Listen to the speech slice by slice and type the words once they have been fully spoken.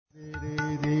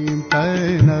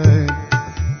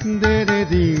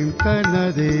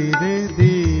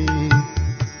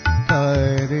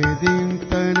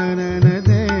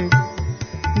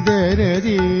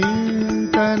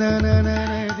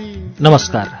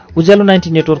नमस्कार। उज्यालो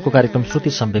 90 नेटवर्कको कार्यक्रम श्रुति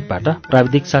सम्वेकबाट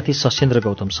प्राविधिक साथी सशेन्द्र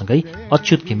गौतमसँगै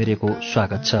अच्युत घिमिरेको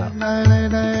स्वागत छ।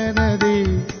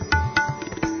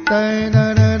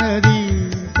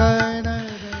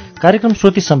 कार्यक्रम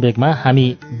श्रुति सम्वेकमा हामी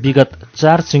विगत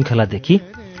 4 श्रृङ्खलादेखि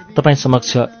तपाईँ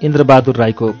समक्ष इन्द्रबहादुर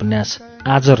राईको उपन्यास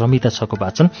आज रमिता छको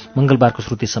वाचन मंगलबारको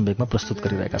श्रुति सम्वेकमा प्रस्तुत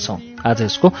गरिरहेका छौं। आज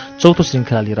यसको चौथो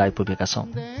श्रृङ्खला लिएर आइपुगेका छौं।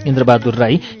 इन्द्रबहादुर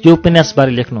राई यो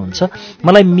उपन्यासबारे लेख्नुहुन्छ,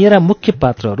 मलाई मेरा मुख्य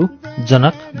पात्रहरू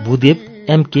जनक, भूदेव,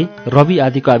 एमके, रवि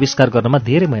आदिको आविष्कार गर्नमा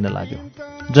धेरै महिना लाग्यो।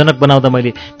 जनक बनाउँदा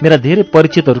मैले मेरा धेरै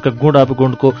परिचितहरूका गुण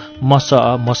अवगुणको मस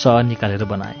निकालेर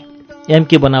बनाएँ।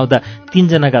 एमके बनाउँदा 3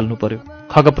 जना गाल्नु पर्यो।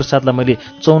 खगप्रसादलाई मैले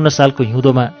 54 सालको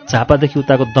हिउँदोमा झापादेखि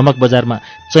उताको दमक बजारमा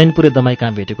चैनपुरे दमाई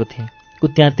कहाँ भेटेको थिएँ। ऊ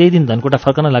त्यहाँ त्यही दिन धनकोटा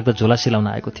फर्कन लाग्दा झोला सिलाउन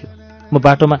आएको थियो। म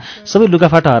बाटोमा सबै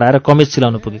लुगाफाटा हराएर कमेज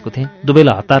सिलाउन पुगेको थिएँ।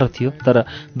 दुवैलाई हतारो थियो, तर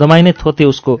दमाई नै थोते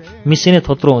उसको मिसिनै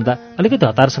थोत्रो हुँदा अलिकति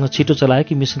हतारसँग छिटो चलायो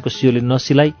कि मिसिनको सियोले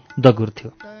नसिलाई दगुर्थ्यो।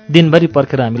 दिनभरि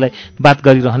पर्खेर हामीलाई बात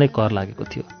गरिरहनै कर लागेको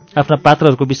थियो। आफ्ना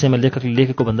पात्रहरूको विषयमा लेखकले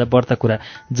लेखेको भन्दा बढ्ता कुरा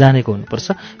जानेको हुनुपर्छ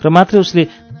र मात्रै उसले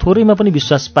थोरैमा पनि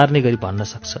विश्वास पार्ने गरी भन्न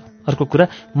सक्छ। अर्को कुरा,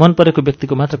 मन परेको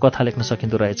व्यक्तिको मात्र कथा लेख्न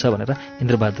सकिँदो रहेछ भनेर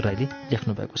इन्द्रबहादुर राईले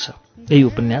लेख्नु भएको छ। यही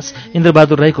उपन्यास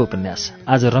इन्द्रबहादुर राईको उपन्यास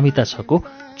आज रमिता छको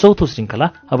चौथो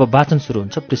श्रृङ्खला अब वाचन सुरु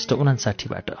हुन्छ पृष्ठ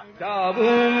 59बाट।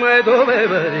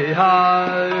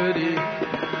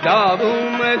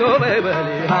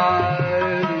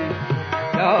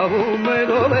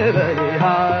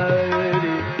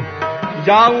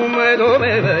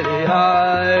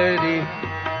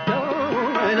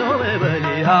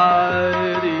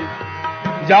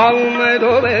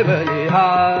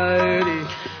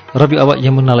 रवि अब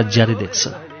यमुनालाई ज्यादै देख्छ।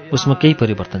 उसमा केही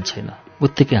परिवर्तन छैन।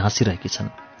 उत्तिकै हाँसिरहेकी छन्।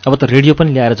 अब त रेडियो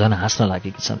पनि ल्याएर झन् हाँस्न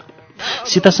लागेकी छन्।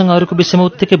 सीतासँग अरूको विषयमा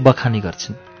उत्तिकै बखानी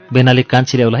गर्छिन्। बेनाले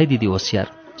कान्छी ल्याउला है दिदी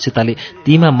होसियार। सीताले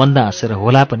तीमा मन्दा हाँसेर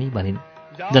होला पनि भनिन्।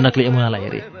 जनकले यमुनालाई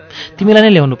हेरे, तिमीलाई नै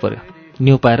ल्याउनु पर्यो।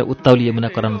 न्यु पाएर उत्ताउली यमुना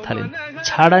कराउन थालिन्।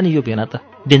 छाडा नि यो भेना त,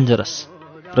 डेन्जरस।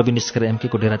 रवि निस्केर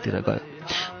एमकेको डेरातिर गयो।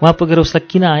 उहाँ पुगेर उसलाई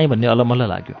किन आएँ भन्ने अलमल्ल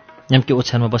लाग्यो। एमके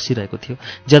ओछ्यानमा बसिरहेको थियो।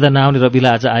 ज्यादा नआउने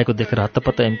रविलाई आज आएको देखेर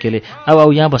हत्तपत्त एमकेले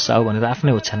आऊ यहाँ बस आऊ भनेर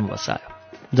आफ्नै ओछ्यानमा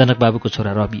बसायो। जनक बाबुको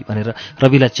छोरा रवि भनेर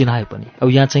रविलाई चिनायो पनि। अब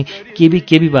यहाँ चाहिँ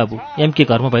केबी बाबु। एमके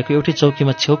घरमा भएको एउटै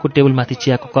चौकीमा छेउको टेबलमाथि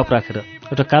चियाको कप राखेर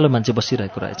एउटा कालो मान्छे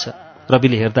बसिरहेको रहेछ।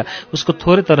 रविले हेर्दा उसको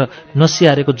थोरै तर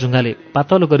नसिहारेको जुङ्गाले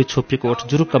पातलो गरी छोपिएको ओठ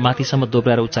जुरुक्क माथिसम्म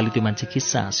दोब्राएर उचाली त्यो मान्छे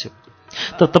खिस्सा हाँस्यो।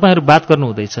 त तपाईँहरू बात गर्नु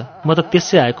हुँदैछ, म त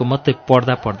त्यसै आएको मात्रै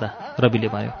पढ्दा रविले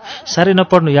भन्यो। साह्रै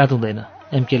नपढ्नु याद हुँदैन,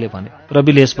 एमकेले भन्यो।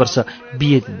 रविले यस वर्ष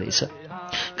बिए दिँदैछ।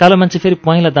 कालो मान्छे फेरि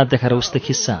पहेँला दाँत देखाएर उस्तै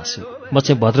खिस्सा हाँस्यो। म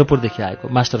चाहिँ भद्रपुरदेखि आएको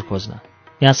मास्टर खोज्न,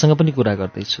 यहाँसँग पनि कुरा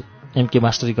गर्दैछु। एमके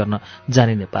मास्टरी गर्न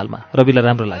जाने नेपालमा। रविलाई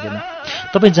राम्रो लागेन।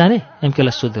 तपाईँ जाने?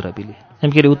 एमकेलाई सोध्यो रविले।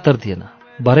 एमकेले उत्तर दिएन।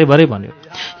 भरे भन्यो,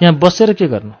 यहाँ बसेर के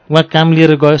गर्नु? उहाँ काम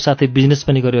लिएर गयो, साथै बिजनेस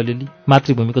पनि गर्यो अलिअलि।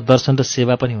 मातृभूमिको दर्शन र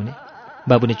सेवा पनि हुने।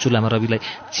 बाबुनी चुल्हामा रविलाई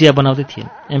चिया बनाउँदै थिइन्।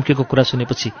 एमकेको कुरा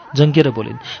सुनेपछि जङ्गिएर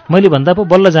बोलिन्, मैले भन्दा पो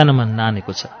बल्ल जान मन नानेको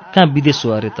छ। कहाँ विदेश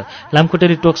हो अरे त,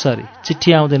 लामखुट्टेले टोक्छ अरे,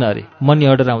 चिठी आउँदैन अरे, मनी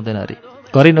अर्डर आउँदैन अरे।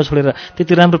 घरै नछोडेर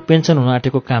त्यति राम्रो पेन्सन हुन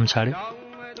आँटेको काम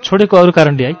छाड्यो। छोडेको अरू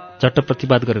कारणले है, झट्ट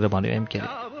प्रतिवाद गरेर भन्यो एमकेले।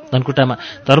 धनकुटामा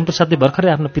धर्मप्रसादले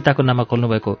भर्खरै आफ्नो पिताको नाममा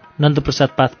खोल्नुभएको नन्दप्रसाद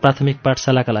प्राथमिक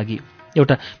पाठशालाका लागि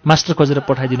एउटा मास्टर खोजेर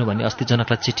पठाइदिनु भन्ने अस्ति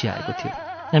जनकलाई चिठी आएको थियो।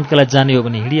 एमकेलाई जाने हो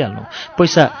भने हिँडिहाल्नु,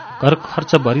 पैसा घर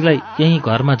खर्च भरिलाई यही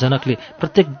घरमा जनकले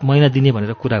प्रत्येक महिना दिने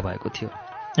भनेर कुरा भएको थियो।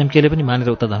 एमकेले पनि मानेर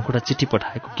उता धनकुटा चिठी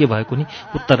पठाएको के भएको नि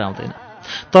उत्तर आउँदैन।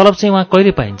 तलब चाहिँ उहाँ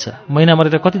कहिले पाइन्छ? महिना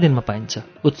मरेर कति दिनमा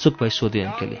पाइन्छ? उत्सुक भई सोध्यो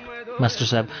एमकेले। मास्टर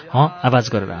साहब आवाज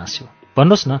गरेर हाँस्यो।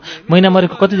 भन्नुहोस् न, महिना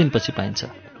मरेको कति दिनपछि पाइन्छ?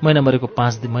 महिना मरेको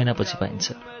 5 महिनापछि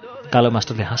पाइन्छ। कालो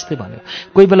मास्टरले हाँस्दै भन्यो,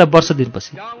 कोही बेला वर्ष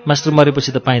दिनपछि। मास्टर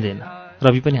मरेपछि त पाइँदैन।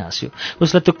 रवि पनि हाँस्यो।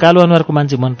 उसलाई त्यो कालो अनुहारको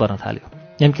मान्छे मन पर्न थाल्यो।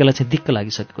 एमकेलाई चाहिँ दिक्क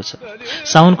लागिसकेको छ।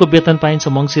 साउनको वेतन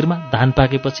पाइन्छ मङ्सिरमा, धान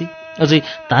पाकेपछि। अझै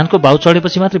धानको भाउ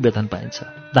चढेपछि मात्रै वेतन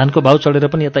पाइन्छ। धानको भाउ चढेर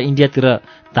पनि यता इन्डियातिर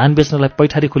धान बेच्नलाई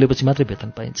पैठारी खुलेपछि मात्रै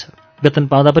वेतन पाइन्छ। वेतन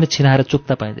पाउँदा पनि छिनाएर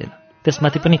चुक्ता पाइँदैन।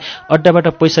 त्यसमाथि पनि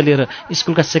अड्डाबाट पैसा लिएर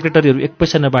स्कुलका सेक्रेटरीहरू 1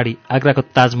 पैसा नबाढी आग्राको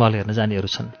ताजमहल हेर्न जानेहरू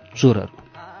छन्, चोरहरू।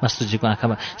 मास्टरजीको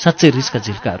आँखामा साँच्चै रिसका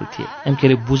झिल्काहरू थिए।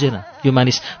 एमकेले बुझेन यो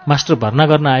मानिस मास्टर भर्ना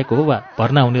गर्न आएको हो वा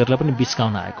भर्ना हुनेहरूलाई पनि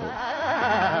बिस्काउन आएको हो।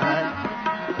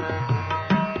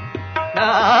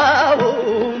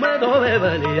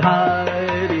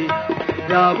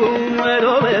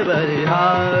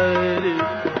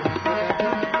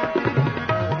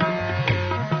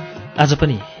 आज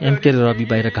पनि एमके र रवि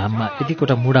बाहिर घाममा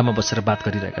यतिकोटा मुडामा बसेर बात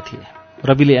गरिरहेका थिए।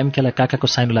 रविले एमकेलाई काकाको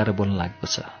साइनो लाएर बोल्न लागेको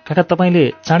छ। काका,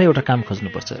 तपाईँले चाँडै एउटा काम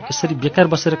खोज्नुपर्छ। यसरी बेकार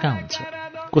बसेर कहाँ हुन्छ?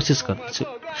 कोसिस गर्दैछु।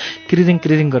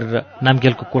 क्रिरिङ गरेर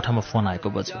नामगेलको कोठामा फोन आएको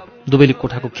बज्यो। दुवैले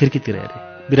कोठाको खिर्कीतिर हेरे।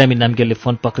 बिरामी नामगेलले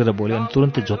फोन पक्रेर बोल्यो अनि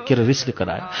तुरन्तै झोक्किएर रिसले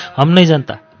करायो, हम नै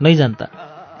जानता।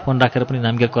 फोन राखेर पनि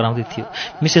नामगेल कराउँदै थियो,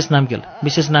 मिसेस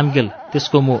नामगेल।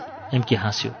 त्यसको मो एमके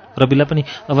हाँस्यो। रविलाई पनि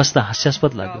अवस्था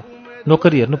हास्यास्पद लाग्यो।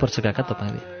 नोकरी हेर्नुपर्छ काका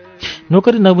तपाईँले।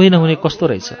 नोकरी नहुने कस्तो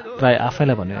रहेछ, प्राय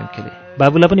आफैलाई भन्यो एमकेले।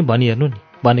 बाबुलाई पनि भनिहेर्नु नि,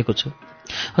 भनेको छु।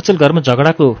 अचेल घरमा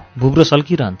झगडाको भुब्रो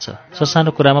सल्किरहन्छ।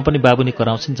 ससानो कुरामा पनि बाबु नि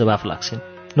कराउँछिन्, जवाफ लाग्छिन्।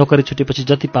 नोकरी छुटेपछि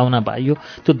जति पाउना पाइयो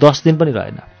त्यो 10 दिन पनि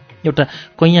रहेन। एउटा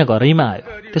कैयाँ घरैमा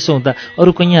आयो। त्यसो हुँदा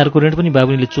अरू कैयाँहरूको ऋण पनि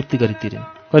बाबुनीले चुक्ति गरी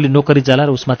तिरिन्। कहिले नोकरी जाला र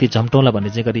उसमाथि झम्टौँला भन्ने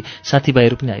चाहिँ गरी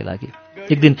साथीभाइहरू पनि आइलागे।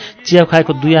 एक दिन चिया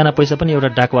खाएको 2 आना पैसा पनि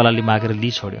एउटा डाकवालाले मागेर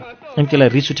लिई छोड्यो। एमकेलाई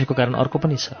रिस उठेको कारण अर्को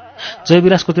पनि छ।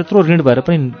 जयविलासको त्यत्रो ऋण भएर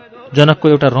पनि जनकको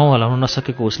एउटा रौँ हलाउन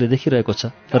नसकेको उसले देखिरहेको छ।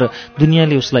 तर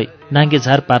दुनियाँले उसलाई नाङ्गे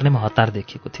झार पार्नेमा हतार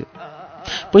देखिएको थियो।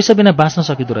 पैसा बिना बाँच्न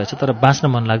सकिँदो रहेछ, तर बाँच्न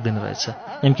मन लाग्दैन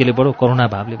रहेछ। एमकेले बडो करुणा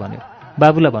भावले भन्यो,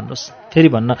 बाबुलाई भन्नुहोस्। फेरि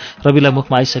भन्न रविलाई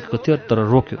मुखमा आइसकेको थियो, तर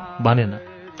रोक्यो, भनेन।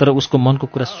 तर उसको मनको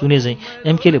कुरा सुने झैँ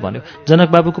एमकेले भन्यो, जनक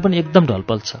बाबुको पनि एकदम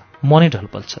ढलपल छ, मनै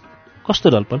ढलपल छ। कस्तो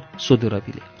ढलपल, सोध्यो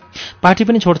रविले। पार्टी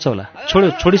पनि छोड्छ होला।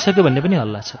 छोडिसक्यो भन्ने पनि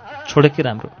हल्ला छ। छोडेकै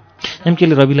राम्रो।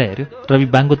 एमकेले रविलाई हेऱ्यो। रवि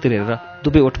बाङ्गोतिर हेरेर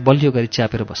दुवै ओठ बलियो गरी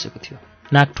च्यापेर बसेको थियो।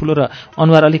 नाक ठुलो र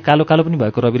अनुहार अलि कालो कालो पनि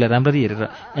भएको रविलाई राम्ररी हेरेर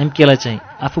एमकेलाई चाहिँ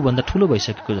आफूभन्दा ठुलो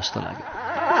भइसकेको जस्तो लाग्यो।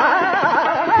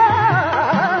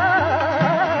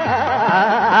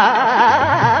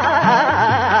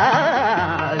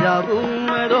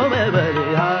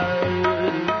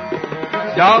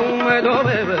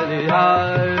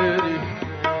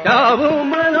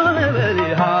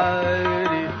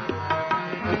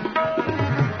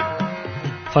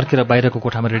 फर्केर बाहिरको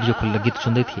कोठामा रेडियो खोलेर गीत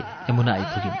सुन्दै थिए। यमुना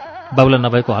आइपुगिन्। बाबुलाई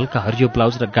नभएको हल्का हरियो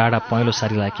ब्लाउज र गाढा पहेँलो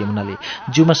सारी लाएकी यमुनाले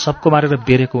जिउमा सबको मारेर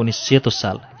बेरेको उनी सेतो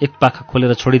साल एक पाखा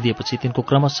खोलेर छोडिदिएपछि तिनको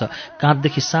क्रमशः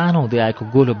काँधदेखि सानो हुँदै आएको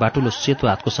गोलो बाटुलो सेतो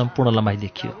हातको सम्पूर्ण लम्बाइ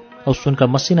देखियो। औ सुनका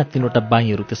मसिना 3वटा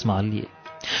बाईहरू त्यसमा हल्लिए।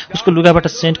 उसको लुगाबाट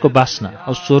सेन्टको बास्ना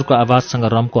औ स्वरको आवाजसँग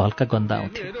रमको हल्का गन्ध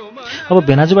आउँथ्यो। अब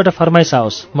भेनाजुबाट फरमाइस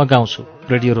आओस्, म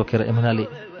गाउँछु। रेडियो रोकेर यमुनाले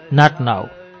नाट नाउ,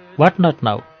 वाट नट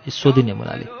नाउ सोधिन्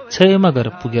यमुनाले। छेउमा गएर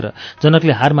पुगेर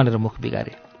जनकले हार मानेर मुख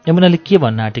बिगारे। यमुनाले के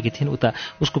भन्न आँटेकी थिइन्, उता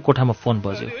उसको कोठामा फोन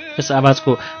बज्यो। यस आवाजको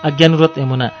आज्ञानुरत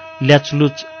यमुना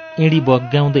ल्याचलुच इँडी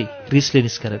बग्याउँदै रिसले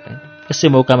निस्केर गइन्। यसै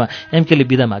मौकामा एमकेले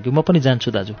बिदा माग्यो, म पनि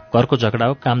जान्छु दाजु, घरको झगडा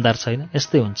हो, कामदार छैन,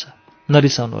 यस्तै हुन्छ,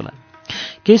 नरिसाउनु होला।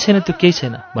 केही छैन त्यो, केही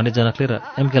छैन भने जनकले र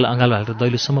एमकेलाई अँगालो हालेर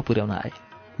दैलोसम्म पुर्याउन आए।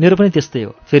 मेरो पनि त्यस्तै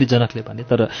हो, फेरि जनकले भने,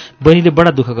 तर बहिनीले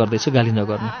बडा दुःख गर्दैछ, गाली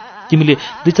नगर्नु। तिमीले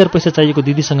 2-4 पैसा चाहिएको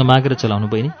दिदीसँग मागेर चलाउनु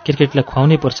बहिनी, केटकेटीलाई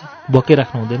खुवाउनै पर्छ, बोकै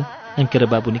राख्नु हुँदैन। एमके र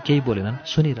बाबुनी केही बोलेनन्,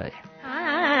 सुनिरहे।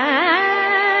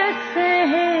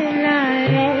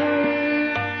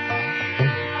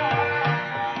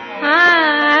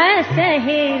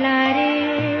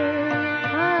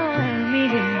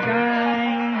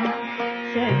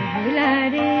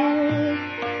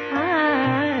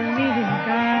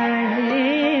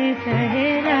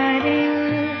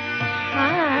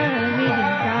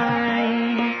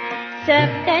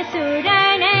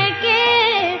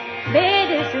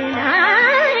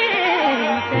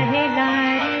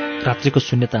 रात्रिको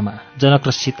शून्यतामा जनक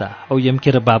र सीता औ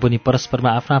एमके र बाबुनी परस्परमा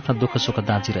आफ्ना आफ्ना दुःख सुख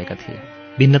दाँजिरहेका थिए।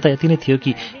 भिन्नता यति नै थियो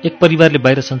कि एक परिवारले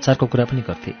बाहिर संसारको कुरा पनि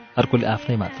गर्थे, अर्कोले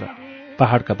आफ्नै मात्र।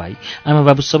 पहाडका भाइ आमा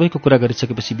बाबु सबैको कुरा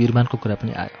गरिसकेपछि बिरमानको कुरा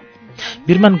पनि आयो।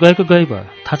 बिरमान गएको गए भयो,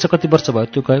 थाहा छ कति वर्ष भयो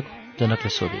त्यो गएको? जनकले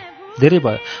सोधे। धेरै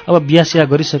भयो, अब बिहा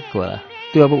गरिसकेको होला,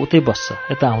 त्यो अब उतै बस्छ,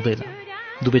 यता आउँदैन।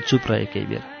 दुवै चुप रहे केही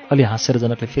बेर। अलि हाँसेर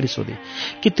जनकले फेरि सोधे,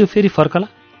 कि त्यो फेरि फर्कला?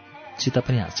 सीता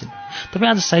पनि हाँसिन्। तपाईँ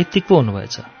आज साहित्यिक पो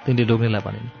हुनुभएछ, तिनले लोग्नेलाई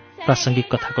भनिन्। प्रासङ्गिक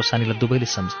कथाको सानीलाई दुवैले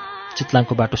सम्झे।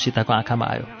 चितलाङको बाटो सीताको आँखामा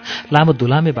आयो। लामो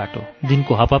धुलामे बाटो,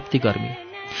 दिनको हपहप्ती गर्मी।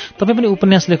 तपाईँ पनि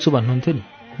उपन्यास लेख्छु भन्नुहुन्थ्यो नि?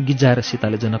 गिज्जाएर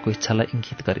सीताले जनकको इच्छालाई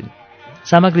इङ्गित गरिन्।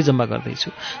 सामग्री जम्मा गर्दैछु,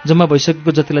 जम्मा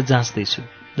भइसकेको जतिलाई जाँच्दैछु।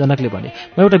 जनकले भने,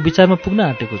 म एउटा विचारमा पुग्न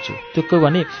आँटेको छु, त्यो के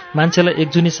भने मान्छेलाई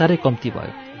एकजुनी साह्रै कम्ती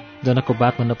भयो। जनकको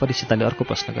बातमा नपरी सीताले अर्को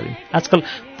प्रश्न गरिन्, आजकल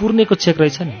पूर्णेको छेक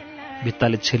रहेछ नि?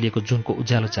 भित्ताले छेलिएको जुनको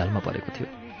उज्यालो झ्यालमा परेको थियो।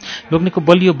 लोग्नेको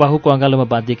बलियो बाहुको अँगालोमा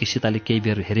बाँधिएकी सीताले केही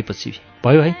बेर हेरेपछि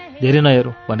भयो है, धेरै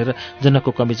नहेरौँ भनेर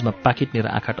जनकको कमिजमा पाकिट लिएर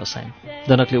आँखा टसाइन्।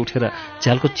 जनकले उठेर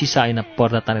झ्यालको चिसा ऐना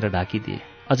पर्दा तानेर ढाकिदिए।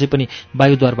 अझै पनि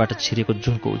वायुद्वारबाट छिरेको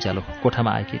जुनको उज्यालो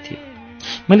कोठामा आएकै थियो।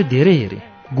 मैले धेरै हेरेँ,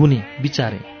 गुने,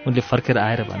 विचारेँ। उनले फर्केर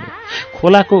आएर भने,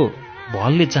 खोलाको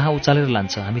भलले जहाँ उचालेर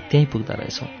लान्छ हामी त्यहीँ पुग्दा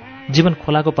रहेछौँ। जीवन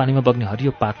खोलाको पानीमा बग्ने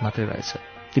हरियो पात मात्रै रहेछ।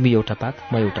 तिमी एउटा पात,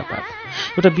 म एउटा पात।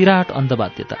 एउटा विराट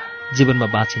अन्धबाध्यता जीवनमा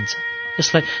बाँचिन्छ,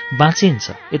 यसलाई बाँचिन्छ,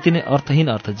 यति नै अर्थहीन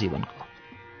अर्थ जीवनको।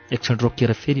 एकक्षण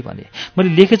रोकिएर फेरि भने, मैले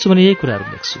लेखेछु भने यही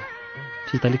कुराहरू लेख्छु।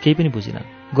 सीताले केही पनि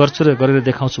बुझिनन्। गर्छु र गरेर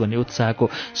देखाउँछु भन्ने उत्साहको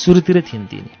सुरुतिरै थिइन्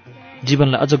तिनी।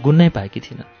 जीवनलाई अझ गुन्नै पाएकी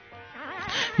थिइनन्।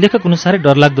 लेखक हुनु साह्रै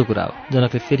डरलाग्दो कुरा हो,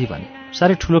 जनकले फेरि भने।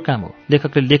 साह्रै ठुलो काम हो।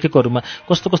 लेखकले लेखेकोहरूमा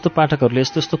कस्तो कस्तो पाठकहरूले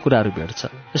यस्तो यस्तो कुराहरू भेट्छ,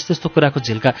 यस्तो यस्तो कुराको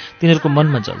झिल्का तिनीहरूको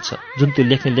मनमा जल्छ, जुन त्यो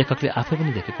लेख्ने लेखकले आफै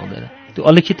पनि देखेको हुँदैन। त्यो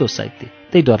अलिखित हो साहित्य,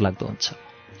 त्यही डरलाग्दो हुन्छ।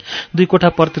 2 कोठा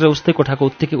परतिर उस्तै कोठाको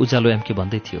उत्तिकै उज्यालो एमके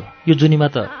भन्दै थियो, यो जुनीमा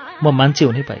त म मान्छे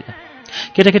हुनै पाइनँ।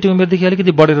 केटाकेटी उमेरदेखि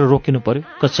अलिकति बढेर रोकिनु पर्यो,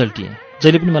 कचल्टिएँ।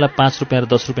 जहिले पनि मलाई 5 रुपियाँ र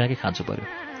 10 रुपियाँकै खाँचो पर्यो।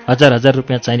 1000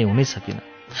 रुपियाँ चाहिने हुनै सकिन।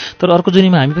 तर अर्को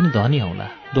जुनीमा हामी पनि धनी हौँला,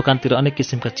 दोकानतिर अनेक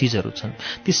किसिमका चिजहरू छन्,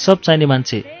 ती सब चाहिने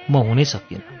मान्छे म हुनै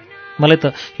सकिन। मलाई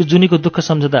त यो जुनीको दुःख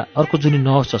सम्झदा अर्को जुनी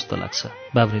नहोस् जस्तो लाग्छ,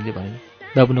 बाबुनीले भनिन्।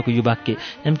 बाबुनीको यो वाक्य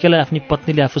एमकेलाई आफ्नी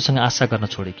पत्नीले आफूसँग आशा गर्न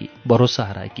छोडेकी, भरोसा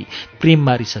हराएकी, प्रेम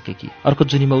मारिसकेकी, अर्को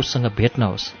जुनीमा उससँग भेट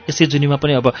नहोस्, यसै जुनीमा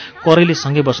पनि अब करैले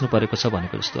सँगै बस्नु परेको छ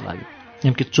भनेको जस्तो लाग्यो।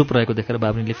 एमके चुप रहेको देखेर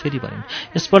बाबुनीले फेरि भनिन्,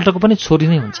 यसपल्टको पनि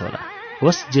छोरी नै हुन्छ होला।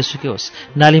 होस् जेसुकै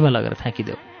होस्, नालीमा लगेर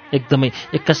फ्याँकिदेऊ।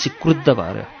 एकदमै एक्कासी क्रुद्ध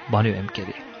भएर भन्यो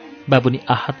एमकेले। बाबुनी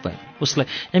आहत भए। उसलाई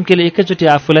एमकेले एकैचोटि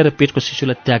आफूलाई र पेटको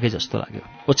शिशुलाई त्यागे जस्तो लाग्यो।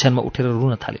 ओछ्यानमा उठेर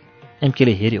रुन थाल्यो।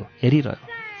 एमकेले हेऱ्यो, हेरिरह्यो।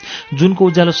 जुनको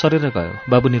उज्यालो सरेर गयो।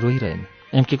 बाबुनी रोइरहेन्।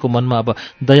 एमकेको मनमा अब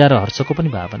दया र हर्षको पनि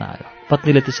भावना आयो।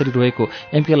 पत्नीले त्यसरी रोएको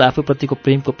एमकेलाई आफूप्रतिको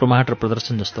प्रेमको प्रमाण र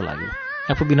प्रदर्शन जस्तो लाग्यो।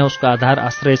 आफू बिना उसको आधार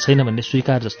आश्रय छैन भन्ने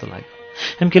स्वीकार जस्तो लाग्यो।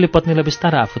 एमकेले पत्नीलाई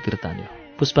बिस्तारै आफूतिर तान्यो।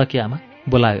 पुष्पाकी आमा,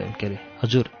 बोलायो एमकेले।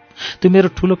 हजुर। त्यो मेरो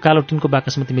ठुलो कालो टिनको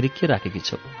बाकसमा तिमीले के राखेकी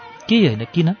छौ? केही होइन,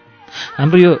 किन?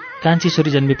 हाम्रो यो कान्छी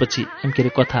छोरी जन्मेपछि एमकेले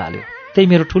कथा हाल्यो। त्यही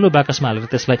मेरो ठुलो बाकसमा हालेर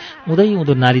त्यसलाई उँधै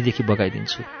उँधो नालीदेखि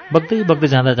बगाइदिन्छु। बग्दै बग्दै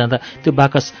जाँदा जाँदा त्यो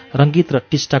बाकस रङ्गीत र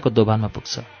टिस्टाको दोभानमा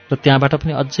पुग्छ र त्यहाँबाट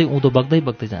पनि अझै उँधो बग्दै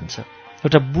बग्दै जान्छ।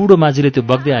 एउटा बुढो माझीले त्यो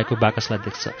बग्दै आएको बाकसलाई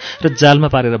देख्छ र जालमा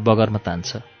पारेर बगरमा तान्छ।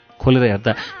 खोलेर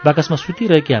हेर्दा बाकसमा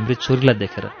सुतिरहेकी हाम्रो छोरीलाई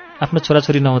देखेर आफ्नो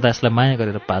छोराछोरी नहुँदा यसलाई माया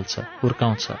गरेर पाल्छ,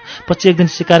 हुर्काउँछ। पछि एक दिन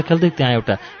शिकार खेल्दै त्यहाँ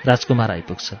एउटा राजकुमार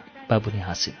आइपुग्छ। बाबुनी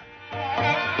हाँसिन्।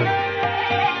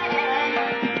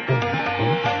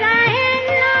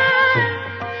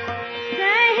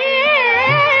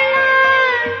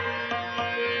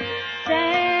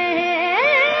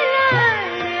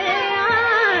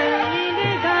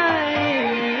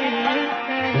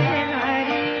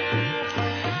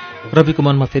 रविको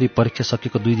मनमा फेरि परीक्षा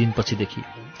सकेको 2 दिनपछिदेखि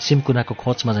सिमकुनाको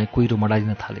खोचमा चाहिँ कुहिरो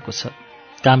मडाइदिन थालेको छ।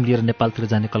 काम लिएर नेपालतिर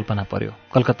जाने कल्पना पर्यो।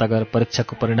 कलकत्ता गएर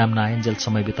परीक्षाको परिणाम नआइन्जेल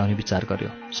समय बिताउने विचार गर्यो।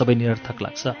 सबै निरर्थक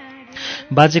लाग्छ।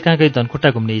 बाजे कहाँ गई धनकुटा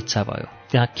घुम्ने इच्छा भयो।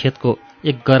 त्यहाँ खेतको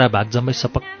एक गरा भाग जम्मै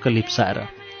सपक्क लिप्साएर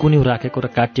कुन्यु राखेको र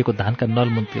काटिएको धानका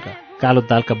नलमुनतिर कालो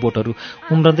दालका बोटहरू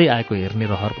उम्रँदै आएको हेर्ने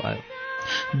रहर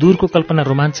भयो। दूरको कल्पना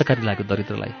रोमाञ्चकारी लाग्यो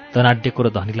दरिद्रलाई, धनाढ्यको र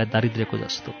धनीलाई दारिद्र्यको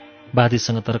जस्तो।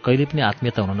 बाधीसँग तर कहिले पनि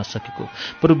आत्मीयता हुन नसकेको,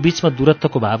 बरु बीचमा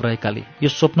दूरत्वको भाव रहेकाले यो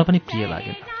स्वप्न पनि प्रिय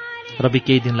लागेन। रवि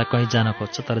केही दिनलाई कहीँ जान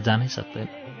खोज्छ तर जानै सक्दैन।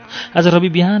 आज रवि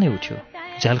बिहानै उठ्यो।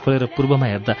 झ्याल खोलेर पूर्वमा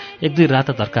हेर्दा 1-2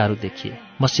 राता धर्काहरू देखिए।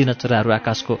 मसिना चराहरू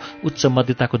आकाशको उच्च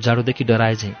मध्यताको जाडोदेखि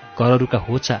डराए झैँ घरहरूका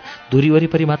होचा धुरी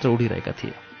वरिपरि मात्र उडिरहेका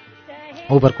थिए।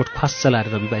 ओभरकोट ख्वास चलाएर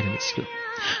रवि बाहिर निस्क्यो।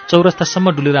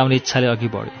 चौरस्तासम्म डुलेर आउने इच्छाले अघि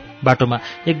बढ्यो। बाटोमा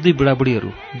 1-2 बुढाबुढीहरू,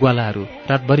 ग्वालाहरू,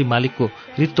 रातभरि मालिकको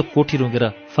रित्तो कोठी रुँगेर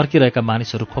फर्किरहेका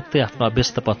मानिसहरू खोक्दै आफ्नो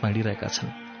अभ्यस्त पथमा हिँडिरहेका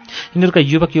छन्। यिनीहरूका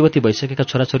युवक युवती भइसकेका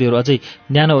छोराछोरीहरू अझै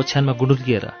न्यानो ओछ्यानमा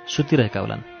गुडुल्किएर सुतिरहेका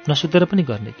होलान्। नसुतेर पनि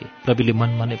गर्ने के, रविले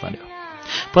मनमनै भन्यो।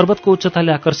 पर्वतको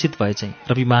उच्चताले आकर्षित भए चाहिँ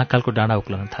रवि महाकालको डाँडा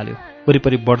उक्लन थाल्यो।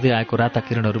 वरिपरि बढ्दै आएको राता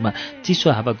किरणहरूमा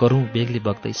चिसो हावा गरुँ बेगले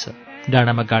बग्दैछ।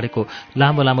 डाँडामा गाडेको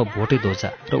लामो लामो भोटे ध्वजा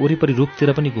र वरिपरि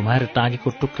रुखतिर पनि घुमाएर टाँगेको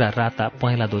टुक्रा राता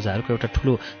पहेँला ध्वजाहरूको एउटा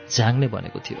ठुलो झ्याङ नै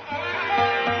बनेको थियो।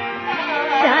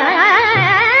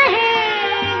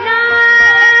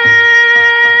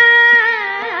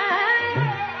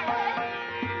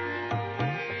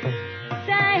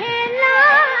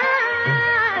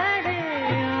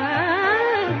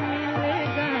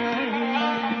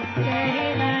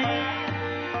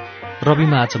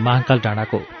 रविमा आज महाकाल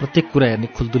डाँडाको प्रत्येक कुरा हेर्ने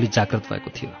खुल्दुली जागृत भएको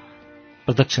थियो।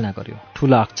 प्रदक्षिणा गर्यो।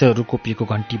 ठूला अक्षरहरू कोपिएको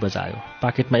घन्टी बजायो।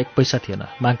 पाकेटमा 1 पैसा थिएन।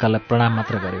 महाकाललाई प्रणाम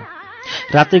मात्र गर्यो।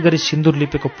 रातै गरी सिन्दुर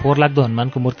लिपेको फोहोर लाग्दो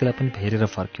हनुमानको मूर्तिलाई पनि हेरेर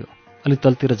फर्क्यो। अलि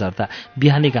तलतिर झर्दा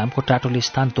बिहानी घामको टाटोले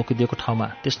स्थान तोकिदिएको ठाउँमा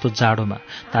त्यस्तो जाडोमा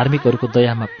धार्मिकहरूको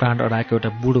दयामा प्राण अडाएको एउटा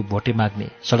बुढो भोटे माग्ने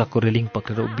सडकको रेलिङ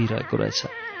पक्रेर उभिरहेको रहेछ।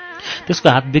 त्यसको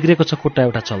हात बिग्रेको छ, खुट्टा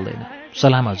एउटा चल्दैन।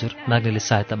 सलाम हजुर, माग्नेले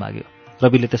सहायता माग्यो।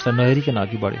 रविले त्यसलाई नहेरिकन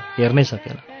अघि बढ्यो। हेर्नै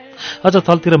सकेन। अझ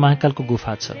तलतिर महाकालको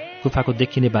गुफा छ। गुफाको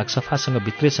देखिने भाग सफासँग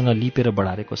भित्रैसँग लिपेर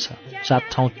बढारेको छ। 7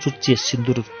 ठाउँ चुच्चिए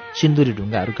सिन्दुरी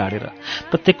ढुङ्गाहरू गाडेर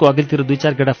प्रत्येकको अघिल्तिर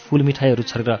 2-4 गेडा फूल मिठाईहरू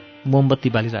छरेर मोमबत्ती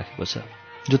बालिराखेको छ।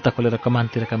 जुत्ता खोलेर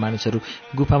कमानतिरका मानिसहरू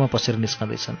गुफामा पसेर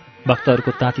निस्कँदैछन्।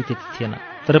 भक्तहरूको ताती त्यति थिएन,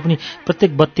 तर पनि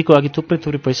प्रत्येक बत्तीको अघि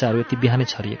थुप्रै पैसाहरू यति बिहानै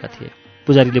छरिएका थिए।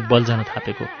 पुजारीले बल जान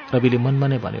थापेको रविले मनमा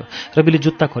नै भन्यो। रविले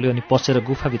जुत्ता खोल्यो अनि पसेर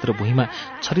गुफाभित्र भुइँमा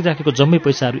छरिराखेको जम्मै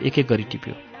पैसाहरू एक एक गरी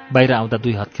टिप्यो। बाहिर आउँदा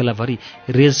 2 हत्केलाभरि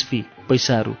रेज फी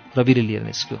पैसाहरू रविले लिएर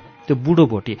निस्क्यो। त्यो बुढो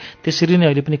भोटे त्यसरी नै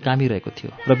अहिले पनि कामिरहेको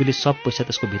थियो। रविले सब पैसा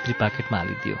त्यसको भित्री पाकेटमा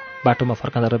हालिदियो। बाटोमा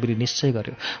फर्काँदा रविले निश्चय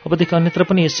गर्यो, अबदेखि अन्यत्र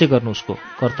पनि यसै गर्नु उसको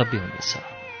कर्तव्य हुनेछ।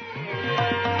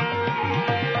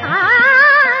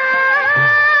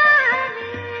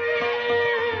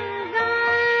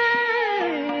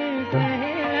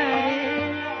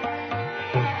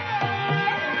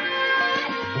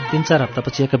 तीन चार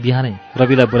हप्तापछि एक बिहानै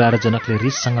रविलाई बोलाएर जनकले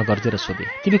रिससँग गर्जेर सोधे,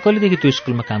 तिमी कहिलेदेखि त्यो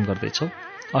स्कुलमा काम गर्दैछौ?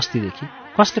 अस्तिदेखि।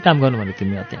 कसले काम गर्नु भने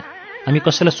तिमीलाई त्यहाँ? हामी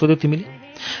कसैलाई सोध्यौ तिमीले?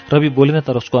 रवि बोलेन,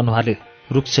 तर उसको अनुहारले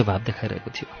रुक्ष भाव देखाइरहेको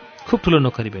थियो। खुब ठुलो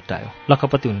नोकरी भेट्टायो,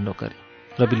 लखपति हुने नोकरी।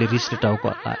 रविले रिसले टाउको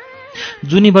हल्लायो।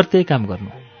 जुनीभर त्यही काम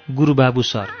गर्नु, गुरुबाबु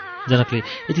सर। जनकले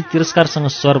यति तिरस्कारसँग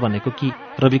सर भनेको कि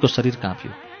रविको शरीर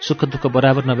काँप्यो। सुख दुःख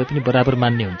बराबर नभए पनि बराबर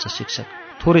मान्ने हुन्छ शिक्षक।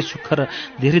 थोरै सुख र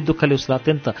धेरै दुःखले उसलाई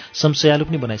अत्यन्त संशयालु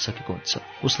पनि बनाइसकेको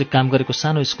हुन्छ। उसले काम गरेको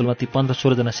सानो स्कुलमा ती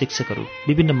 15-16 जना शिक्षकहरू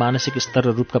विभिन्न मानसिक स्तर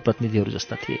र रूपका प्रतिनिधिहरू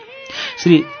जस्ता थिए।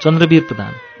 श्री चन्द्रवीर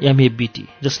प्रधान MA BT,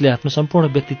 जसले आफ्नो सम्पूर्ण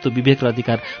व्यक्तित्व, विवेक र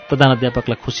अधिकार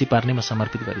प्रधानाध्यापकलाई खुसी पार्नेमा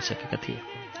समर्पित गरिसकेका थिए।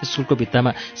 स्कुलको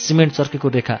भित्तामा सिमेन्ट चर्केको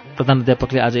रेखा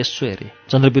प्रधानाध्यापकले आज यसो हेरे।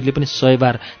 चन्द्रवीरले पनि 100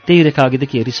 बार त्यही रेखा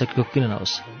अघिदेखि हेरिसकेको किन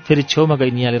नहोस्। फेरि छेउमा गई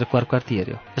निहालेर क्वार्क्वार्ती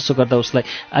हेऱ्यो। यसो गर्दा उसलाई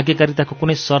आज्ञाकारिताको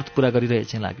कुनै शर्त पूरा गरिरहे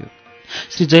चाहिँ लाग्यो।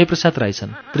 श्री जयप्रसाद राई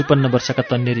छन्, 53 वर्षका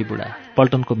तन्नेरी बुढा,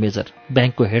 पल्टनको मेजर,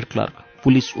 ब्याङ्कको हेड क्लर्क,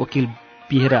 पुलिस, वकिल,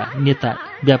 बिहेरा, नेता,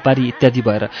 व्यापारी इत्यादि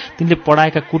भएर तिनले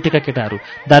पढाएका कुटेका केटाहरू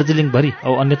दार्जिलिङभरि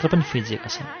औ अन्यत्र पनि फिजिएका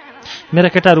छन्। मेरा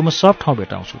केटाहरू म सब ठाउँ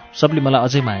भेटाउँछु, सबले मलाई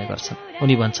अझै माया गर्छन्।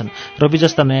 उनी भन्छन् रवि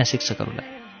जस्ता नयाँ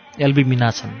शिक्षकहरूलाई। LB मीना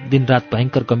छन्, दिनरात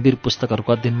भयङ्कर गम्भीर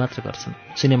पुस्तकहरूको अध्ययन मात्र गर्छन्,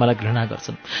 सिनेमालाई घृणा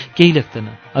गर्छन्, केही लेख्दैन।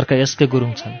 अर्का SK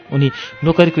गुरुङ छन्, उनी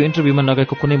नोकरीको इन्टरभ्यूमा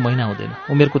नगएको कुनै महिना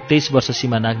हुँदैन। उमेरको 23 वर्ष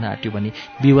सीमा नाग्न आँट्यो भने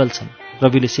विवल छन्।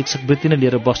 रविले शिक्षक वृत्ति नै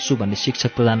लिएर बस्छु भन्ने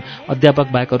शिक्षक प्रधान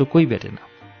अध्यापक बाहेक अरू कोही भेटेन।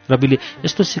 रविले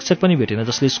यस्तो शिक्षक पनि भेटेन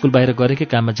जसले स्कुल बाहिर गरेकै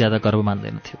काममा ज्यादा गर्व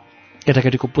मान्दैनथ्यो।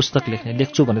 केटाकेटीको पुस्तक लेख्ने,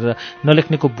 लेख्छु भनेर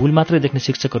नलेख्नेको भूल मात्रै देख्ने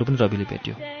शिक्षकहरू पनि रविले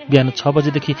भेट्यो। बिहान 6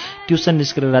 बजेदेखि ट्युसन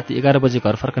निस्केर राति 11 बजे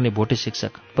घर फर्कने भोटे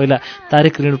शिक्षक, पहिला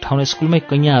तारिक ऋण उठाउने स्कुलमै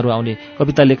कैयाँहरू आउने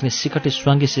कविता लेख्ने सिकटे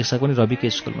स्वाङ्गी शिक्षक पनि रविकै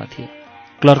स्कुलमा थिए।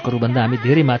 क्लर्कहरूभन्दा हामी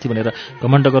धेरै माथि भनेर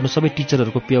घमण्ड गर्नु सबै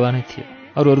टिचरहरूको पेवा नै थियो।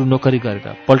 अरू नोकरी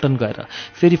गरेर पल्टन गएर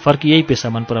फेरि फर्की यही पेसा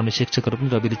मन पराउने शिक्षकहरू पनि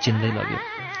रविले चिन्दै लग्यो।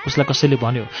 उसलाई कसैले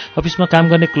भन्यो, अफिसमा काम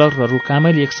गर्ने क्लर्कहरू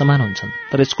कामैले एक समान हुन्छन्,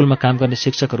 तर स्कुलमा काम गर्ने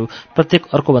शिक्षकहरू प्रत्येक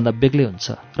अर्कोभन्दा बेग्लै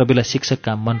हुन्छ। रविलाई शिक्षक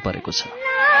काम मन परेको छ।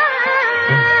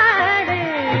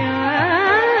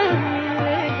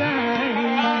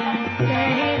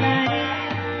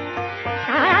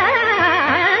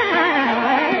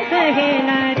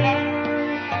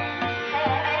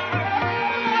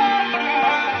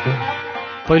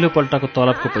 पहिलो पल्टको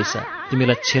तलबको पैसा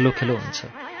तिमीलाई छेलो खेलो हुन्छ,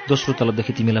 दोस्रो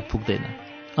तलबदेखि तिमीलाई पुग्दैन,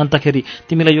 अन्तखेरि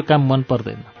तिमीलाई यो काम मन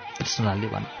पर्दैन, कृष्णलालले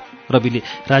भने। रविले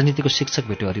राजनीतिको शिक्षक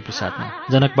भेट्यो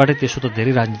हरिप्रसादमा। जनकबाटै त्यसो त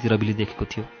धेरै राजनीति रविले देखेको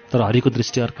थियो, तर हरिको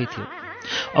दृष्टि अर्कै थियो।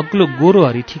 अग्लो गोरो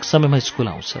हरि ठिक समयमा स्कुल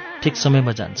आउँछ, ठिक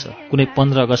समयमा जान्छ। कुनै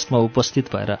 15 अगस्तमा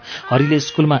उपस्थित भएर हरिले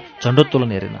स्कुलमा झण्डोत्तोलन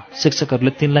हेरेन।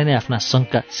 शिक्षकहरूले तिनलाई नै आफ्ना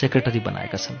सङ्घका सेक्रेटरी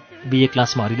बनाएका छन्। BA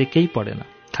क्लासमा हरिले केही पढेन,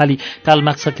 खाली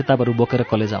कालमार्क्सका किताबहरू बोकेर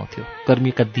कलेज आउँथ्यो।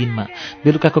 गर्मीका दिनमा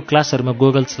बेलुकाको क्लासहरूमा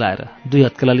गोगल्स लाएर 2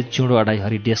 हत्केलाले चिउँडो अडाई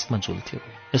हरि डेस्कमा झुल्थ्यो।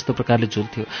 यस्तो प्रकारले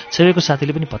झुल्थ्यो छेउको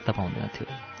साथीले पनि पत्ता पाउँदैनथ्यो।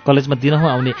 कलेजमा दिनहुँ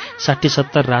आउने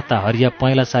 60-70 राता हरिया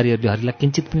पहेँला सारीहरूले हरिलाई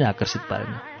किञ्चित पनि आकर्षित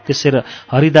पारेन। त्यसै र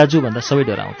हरि दाजु भन्दा सबै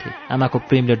डराउँथे। आमाको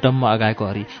प्रेमले डम्म अगाएको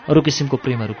हरि अरू किसिमको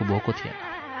प्रेमहरूको भोको थिएन।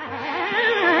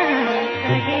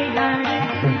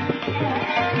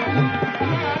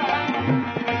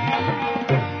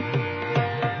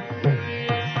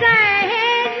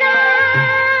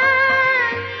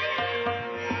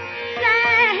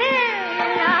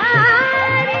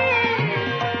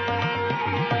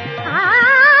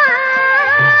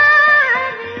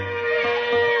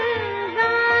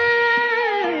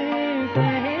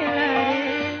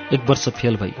 एक वर्ष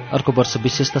फेल भई अर्को वर्ष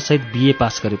विशेषतासहित BA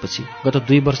पास गरेपछि गत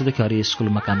 2 वर्षदेखि हरि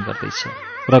स्कुलमा काम गर्दैछ।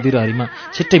 रवि र हरिमा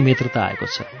छिट्टै मित्रता आएको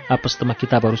छ। आपस्तमा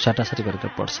किताबहरू साटासाटी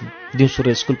गरेर पढ्छन्। दिउँसो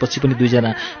र स्कुलपछि पनि 2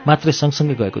 जना मात्रै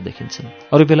सँगसँगै गएको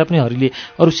देखिन्छन्। अरू बेला पनि हरिले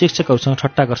अरू शिक्षकहरूसँग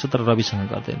ठट्टा गर्छ, तर रविसँग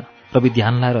गर्दैन। रवि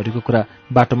ध्यान लाएर हरिको कुरा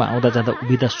बाटोमा आउँदा जाँदा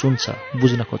उभिँदा सुन्छ,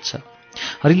 बुझ्न खोज्छ।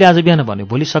 हरिले आज बिहान भन्यो,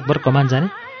 भोलि सकभर कमान जाने?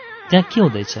 त्यहाँ के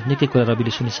हुँदैछ? निकै कुरा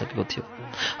रविले सुनिसकेको थियो।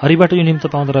 हरिबाट यो निम्तो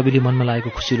पाउँदा रविले मनमा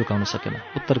लागेको खुसी लुकाउन सकेन।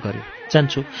 उत्तर गर्यो,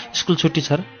 जान्छु, स्कुल छुट्टी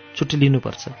छ र? छुट्टी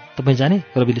लिनुपर्छ। तपाईँ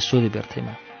जाने? रविले सोधे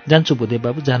व्यर्थैमा। जान्छु बुधे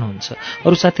बाबु, जानुहुन्छ।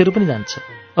 अरू साथीहरू पनि जान्छ।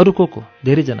 अरू को?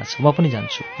 धेरैजना छ, म पनि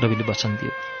जान्छु, रविले वचन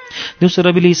दियो। दिउँसो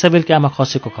रविले इसाबेलकी आमा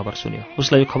खसेको खबर सुन्यो।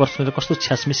 उसलाई यो खबर सुनेर कस्तो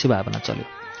छ्यासमिसी भावना चल्यो।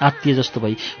 आत्तिए जस्तो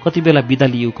भई कति बेला बिदा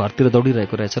लिऊ घरतिर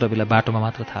दौडिरहेको रहेछ रविलाई बाटोमा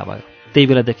मात्र थाहा भयो। त्यही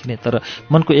बेला देखिने तर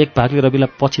मनको एक भागले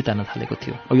रविलाई पछि तान्न थालेको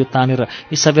थियो। अब यो तानेर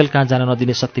इसाबेल कहाँ जान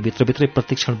नदिने शक्ति भित्रभित्रै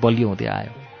प्रतिक्षण बलियो हुँदै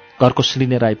आयो। घरको सिँढी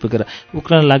लिएर आइपुगेर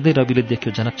उक्लन लाग्दै रविले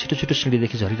देख्यो जनक छिटो छिटो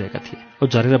सिँढीदेखि झरिरहेका थिए। ओ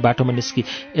झरेर बाटोमा निस्की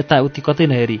यताउति कतै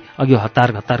नहेरी अघि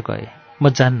हतार घतार गए। म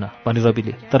जान्न भने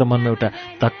रविले, तर मनमा एउटा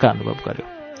धक्का अनुभव गर्यो।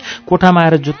 कोठामा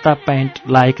आएर जुत्ता प्यान्ट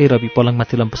लाएकै रवि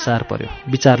पलङमाथि लम्पसार पर्यो।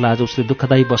 विचारलाई आज उसले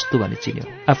दुःखदायी वस्तु भनी चिन्यो।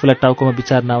 आफूलाई टाउकोमा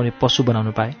विचार नआउने पशु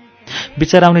बनाउनु पाए,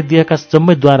 विचार आउने दिएका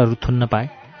जम्मै द्वारहरू थुन्न पाए।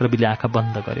 रविले आँखा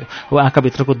बन्द गर्यो। अब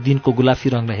आँखाभित्रको दिनको गुलाफी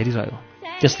रङलाई हेरिरह्यो।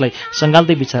 त्यसलाई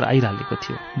सँगाल्दै विचार आइरहेको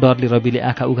थियो। डरले रविले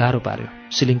आँखा उघारो पार्यो।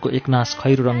 सिलिङको एकनास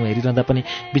खैरो रङमा हेरिरहँदा पनि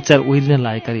विचार ओहिलिन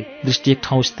लागेकाले दृष्टि एक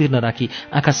ठाउँ स्थिर नराखी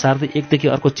आँखा सार्दै एकदेखि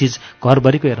अर्को चिज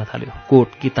घरभरिको हेर्न थाल्यो। कोट,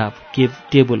 किताब,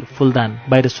 टेबल, फुलदान,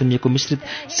 बाहिर सुनिएको मिश्रित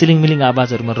सिलिङमिलिङ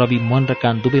आवाजहरूमा रवि मन र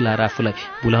कान दुवै लाएर आफूलाई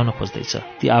भुलाउन खोज्दैछ।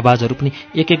 ती आवाजहरू पनि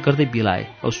एक एक गर्दै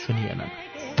बिलाए औ सुनिएनन्।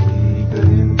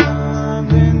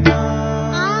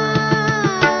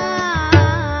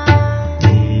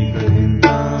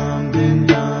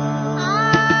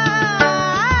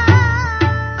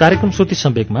 कार्यक्रम श्रुति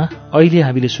सम्वेकमा अहिले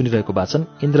हामीले सुनिरहेको वाचन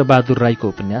इन्द्रबहादुर राईको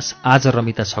उपन्यास आज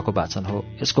रमिता 6 को वाचन हो।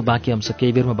 यसको बाँकी अंश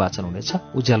केही बेरमा वाचन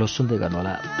हुनेछ। उज्यालो सुन्दै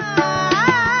गर्नुहोला।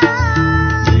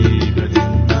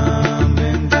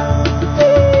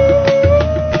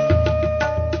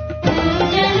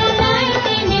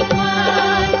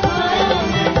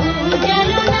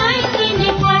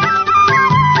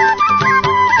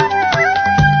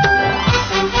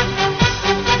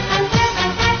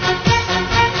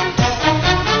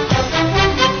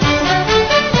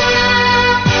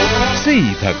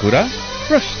 सीधा कुरा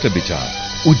प्रश्न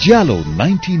विचार उज्यालो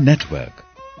 90 नेटवर्क।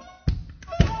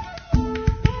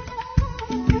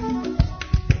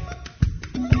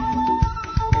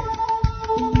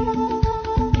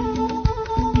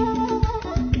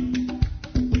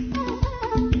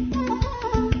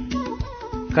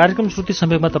 कार्यक्रम श्रुति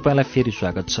सम्वेकमा तपाईलाई फेरि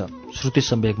स्वागत छ। श्रुति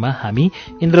सम्वेकमा हामी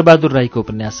इन्द्रबहादुर राईको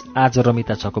उपन्यास आज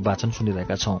रमिता 6 को वाचन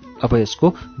सुनिरहेका छौं। अब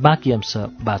यसको बाँकी अंश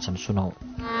वाचन सुनौ।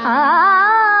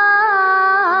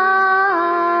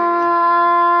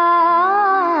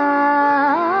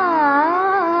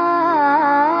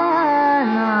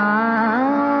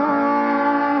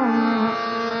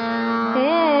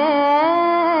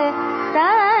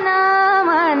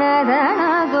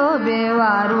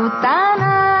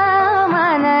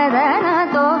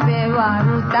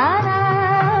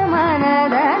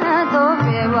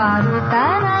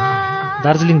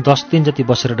 दार्जिलिङ 10 दिन जति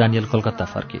बसेर डानियल कलकत्ता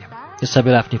फर्के। यसै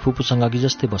बेला आफ्नी फुपूसँग अघि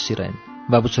जस्तै बसिरहेन्।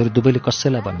 बाबु छोरी दुवैले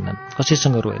कसैलाई भनेनन्,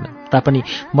 कसैसँग रोएनन्। तापनि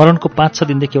मरणको 5-6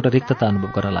 दिनदेखि एउटा रिक्तता अनुभव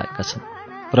गर्न लागेका छन्।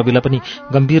 रविलाई पनि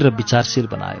गम्भीर र विचारशील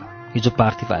बनायो। हिजो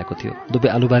पार्थिव आएको थियो। दुवै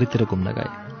आलुबारीतिर घुम्न गए।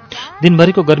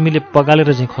 दिनभरिको गर्मीले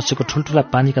पगालेर झैं खसेको ठुल्ठुला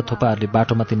पानीका थोपाहरूले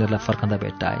बाटोमा तिनीहरूलाई फर्कँदा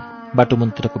भेट्टाए। बाटो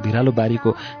मुन्तिरको भिरालो बारीको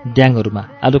ड्याङहरूमा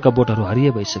आलुका बोटहरू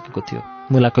हरिए भइसकेको थियो।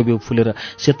 मुलाको बिउ फुलेर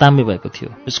सेताम्य भएको थियो।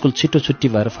 स्कुल छिटो छुट्टी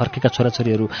भएर फर्केका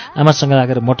छोराछोरीहरू आमासँग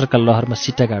लागेर मोटरका लहरमा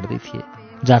सिट्टा गाड्दै थिए।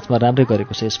 जाँचमा राम्रै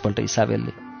गरेको छ यसपल्ट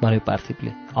इसाबेलले, भन्यो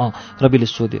पार्थिवले। रविले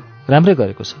सोध्यो। राम्रै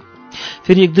गरेको छ।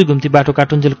 फेरि 1-2 घुम्ती बाटो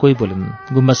काटुन्जेल कोही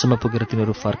बोलेनन्। गुम्बासम्म पुगेर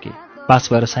तिनीहरू फर्के। पास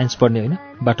भएर साइन्स पढ्ने होइन?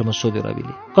 बाटोमा सोध्यो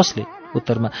रविले। कसले?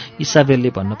 उत्तरमा इसाबेलले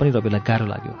भन्न पनि रविलाई गाह्रो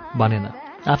लाग्यो। भनेन।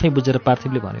 आफै बुझेर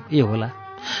पार्थिवले भन्यो, ए होला।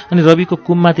 अनि रविको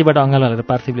कुममाथिबाट अँगालो हालेर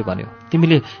पार्थिवले भन्यो,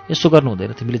 तिमीले यसो गर्नु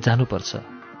हुँदैन, तिमीले जानुपर्छ।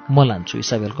 म लान्छु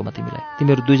इसाबेलकोमा तिमीलाई।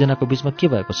 तिमीहरू दुईजनाको बीचमा के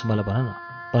भएको छ मलाई भन न।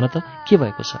 भन त के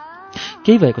भएको छ?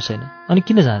 केही भएको छैन। अनि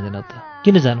किन जाँदैन त?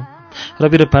 किन जानु?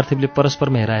 रवि र पार्थिवले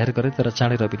परस्परमा हेराहेर गरे, तर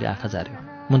चाँडै रविले आँखा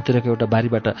झार्यो। मुन्तिरको एउटा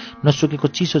बारीबाट नसुकेको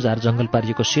चिसो झार जंगल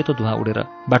पारिएको सेतो धुवाँ उडेर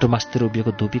बाटो मास्तिर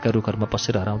उभिएको धुपीका रुखहरूमा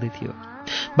पसेर हराउँदै थियो।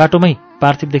 बाटोमै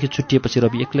पार्थिवदेखि छुट्टिएपछि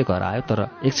रवि एक्लै घर आयो, तर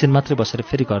एकछिन मात्रै बसेर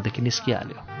फेरि घरदेखि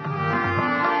निस्किहाल्यो।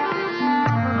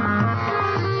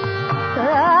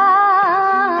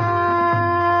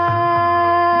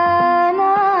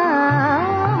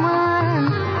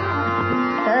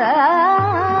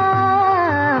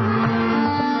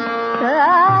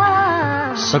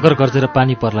 सगर गर्जेर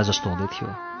पानी पर्ला जस्तो हुँदै थियो।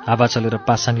 हावा चलेर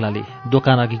पासाङलाले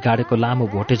दोकान अघि गाडेको लामो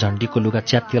भोटे झण्डीको लुगा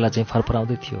च्यातिएला चाहिँ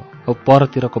फरफराउँदै थियो। अब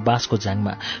परतिरको बाँसको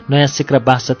झ्याङमा नयाँ सिक्रा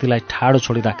बाँस जतिलाई ठाडो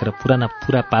छोडी राखेर पुराना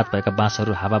पुरा पात भएका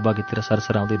बाँसहरू हावा बगीतिर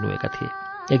सरसराउँदै नुएका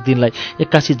थिए। एक दिनलाई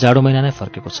 81 जाडो महिना नै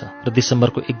फर्केको छ र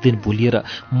दिसम्बरको एक दिन भुलिएर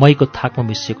मईको थाकमा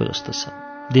मिसिएको जस्तो छ।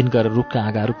 दिन गएर रुखका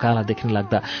आँगाहरू काला देखिन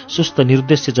लाग्दा सुस्त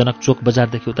निर्देश्यजनक चोक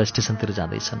बजारदेखि उता स्टेसनतिर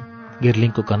जाँदैछन्।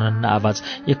 गिर्लिङको घनन्न आवाज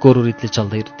एकोरो रीतले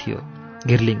चल्दै थियो।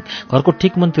 घिर्लिङ घरको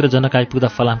ठिक मनतिर जनक आइपुग्दा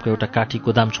फलामको एउटा काठी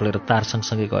गोदाम छोडेर तार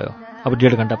सँगसँगै गयो। अब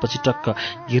 1.5 घण्टापछि टक्क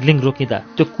घिर्लिङ रोकिँदा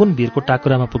त्यो कुन भिरको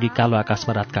टाकुरामा पुगी कालो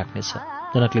आकाशमा रात काट्नेछ?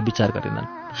 जनकले विचार गरेनन्।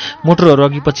 मोटरहरू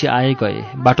अघि पछि आए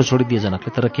गए, बाटो छोडिदिए जनकले,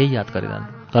 तर केही याद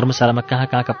गरेनन्। धर्मशालामा कहाँ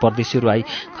कहाँका परदेशीहरू आई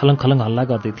खलङ खलङ हल्ला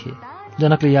गर्दै थिए।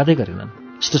 जनकले यादै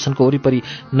गरेनन्। स्टेसनको वरिपरि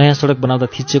नयाँ सडक बनाउँदा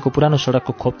थिचिएको पुरानो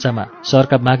सडकको खोप्चामा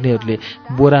सहरका माग्नेहरूले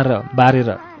बोरा र बारेर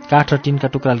काठ र टिनका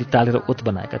टुक्राले टालेर ओत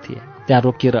बनाएका थिए। त्यहाँ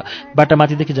रोकिएर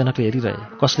बाटामाथिदेखि जनकले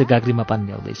हेरिरहे कसले गाग्रीमा पानी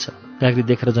ल्याउँदैछ। गाग्री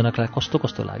देखेर जनकलाई कस्तो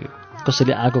कस्तो लाग्यो।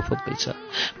 कसैले आगो फुक्दैछ।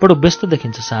 बडो व्यस्त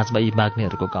देखिन्छ साँझमा यी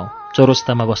माग्नेहरूको गाउँ।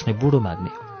 चौरस्तामा बस्ने बुढो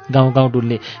माग्ने, गाउँ गाउँ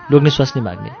डुल्ने लोग्ने स्वास्नी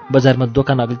माग्ने, बजारमा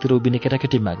दोकान अघिल्तिर उभिने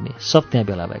केटाकेटी माग्ने, सब त्यहाँ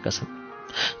भेला भएका छन्।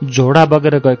 झोडा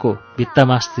बगेर गएको भित्ता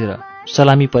मासतिर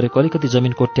सलामी परेको अलिकति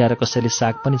जमिन कोट्याएर कसैले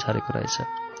साग पनि छरेको रहेछ।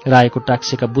 राएको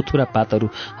टाक्सेका बुथुरा पातहरू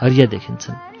हरिया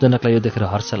देखिन्छन्। जनकलाई यो देखेर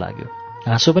हर्ष लाग्यो,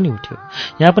 हाँसो पनि उठ्यो।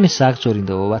 यहाँ पनि साग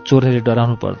चोरिँदो हो वा चोरले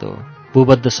डराउनु पर्दो हो?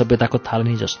 भूबद्ध सभ्यताको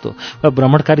थालनी जस्तो वा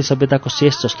भ्रमणकारी सभ्यताको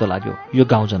शेष जस्तो लाग्यो यो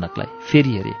गाउँ जनकलाई।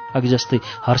 फेरि हेरे, अघि जस्तै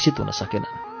हर्षित हुन सकेन।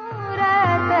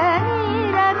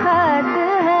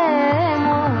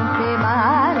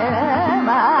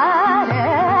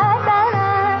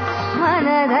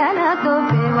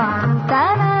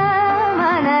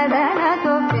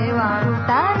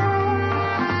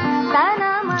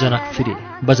 जनक फिरे।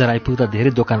 बजार आइपुग्दा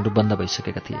धेरै दोकानहरू बन्द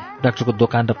भइसकेका थिए। डाक्टरको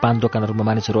दोकान र पान दोकानहरूमा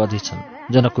मानिसहरू अझै छन्।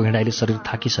 जनकको हिँडाइले शरीर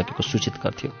थाकिसकेको सूचित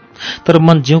गर्थ्यो। तर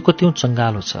मन जिउको त्यो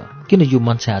चङ्गालो छ। किन यो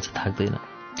मन चाहिँ आज थाक्दैन?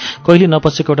 कहिले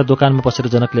नपसेको एउटा दोकानमा पसेर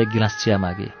जनकले 1 गिलास चिया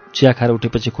मागे। चिया खाएर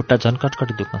उठेपछि खुट्टा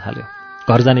झन्कटकटी दुख्न थाल्यो।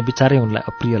 घर जाने विचारै उनलाई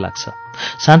अप्रिय लाग्छ।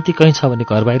 शान्ति कहीँ छ भने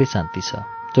घर बाहिरै शान्ति छ।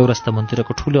 चौरस्ता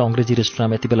मन्दिरको ठूलो अंग्रेजी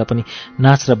रेस्टुरेन्टमा यति बेला पनि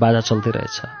नाच र बाजा चल्दै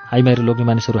रहेछ। आइमाइरो लोग्ने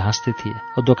मानिसहरू हाँस्दै थिए।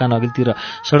 औ दोकान अघिल्तिर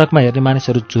सडकमा हेर्ने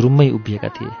मानिसहरू जुरुम्मै उभिएका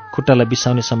थिए। खुट्टालाई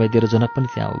बिसाउने समय दिएर जनक पनि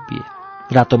त्यहाँ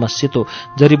उभिए। रातोमा सेतो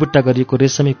जडीबुट्टा गरिएको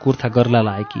रेशमी कुर्ता गर्ला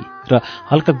लाएकी र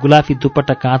हल्का गुलाफी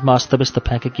दुपट्टा काँधमा अस्तव्यस्त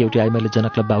फ्याँकेकी एउटी आइमाईले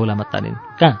जनकलाई बाहुलामा तानिन्।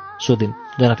 कहाँ? सोधिन्।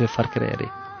 जनकले फर्केर हेरे।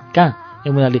 कहाँ?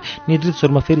 यमुनाले निद्रित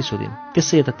स्वरमा फेरि सोधिन्।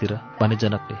 त्यसै यतातिर भने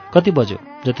जनकले। कति बज्यो?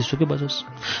 जतिसुकै बजोस्।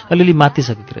 अलिअलि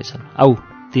मातिसकेकी रहेछन्। आऊ,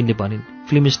 तिनले भनिन्।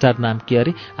 फिल्म स्टार नाम के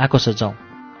अरे? आएको छ, जाउँ।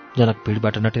 जनक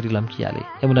भिडबाट नटेरी लम्किहाले।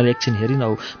 यमुनाले एकछिन हेरिन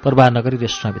औ प्रवाह नगरी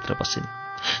रेस्टुरेन्टभित्र पसिन्।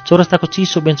 चौरस्ताको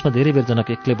चिसो बेन्चमा धेरै बेर जनक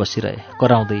एक्लै बसिरहे,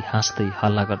 कराउँदै हाँस्दै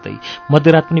हल्ला गर्दै।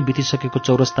 मध्यरात पनि बितिसकेको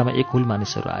चौरस्तामा एक हुल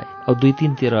मानिसहरू आए औ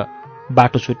 2-3तिर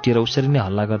बाटो छुट्टिएर उसरी नै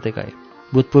हल्ला गर्दै गए।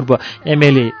 भूतपूर्व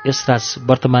एमएलए यसराज,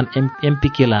 वर्तमान एमपी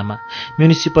के लामा,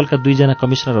 म्युनिसिपलका 2 जना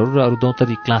कमिसनरहरू र अरू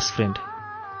दौतरी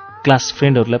ग्लास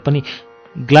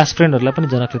फ्रेन्डहरूलाई पनि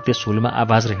जनकले त्यस हुलमा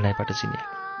आवाज र हिँडाइबाट चिने।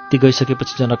 ती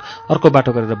गइसकेपछि जनक अर्को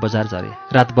बाटो गरेर बजार झरे।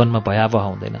 रात वनमा भयावह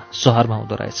हुँदैन, सहरमा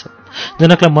हुँदो रहेछ।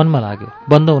 जनकलाई मनमा लाग्यो।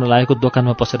 बन्द हुन लागेको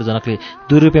दोकानमा पसेर जनकले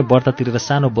 2 रुपियाँ बढ्ता तिरेर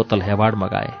सानो बोतल हेवाड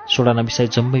मगाए। सोडा नमिसाई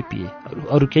जम्मै पिए।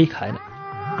 अरू केही खाएन।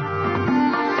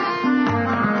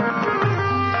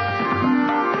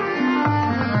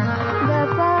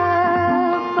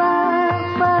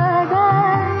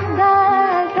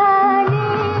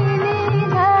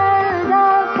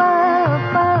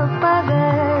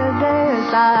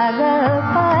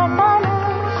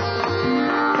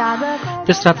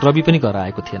 त्यस रात रवि पनि घर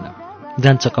आएको थिएन।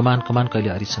 जान्छ कमान कहिले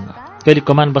हरिसँग, कहिले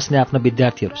कमान बस्ने आफ्ना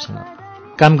विद्यार्थीहरूसँग।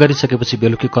 काम गरिसकेपछि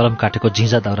बेलुकी कलम काटेको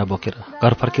झिझा दाउरा बोकेर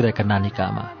घर फर्किरहेका नानीका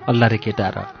आमा, अल्लारे केटा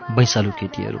र बैसालु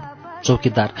केटीहरू,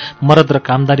 चौकीदार, मरद र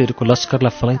कामदारीहरूको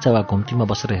लस्करलाई फलैँचा वा घुम्तीमा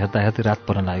बसेर हेर्दा हेर्दै रात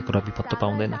पर्न लागेको रवि पत्तो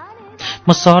पाउँदैन। म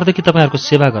सहरदेखि तपाईँहरूको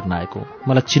सेवा गर्न आएको,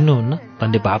 मलाई चिन्नुहुन्न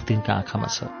भन्ने भाव तिनका आँखामा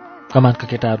छ। कमानका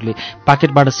केटाहरूले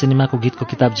पाकेटबाट सिनेमाको गीतको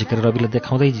किताब झिकेर रविलाई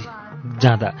देखाउँदै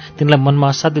जाँदा तिनलाई मनमा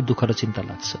असाध्यै दुःख र चिन्ता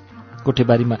लाग्छ।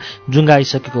 कोठेबारीमा जुङ्गा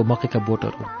आइसकेको मकैका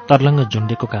बोटहरू, तर्लङ्ग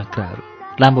झुन्डेको काँक्राहरू,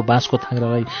 लामो बाँसको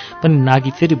थाङ्रालाई पनि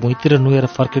नागी फेरि भुइँतिर नुहेर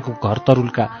फर्केको घर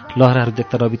तरुलका लहराहरू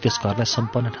देख्दा रवि त्यस घरलाई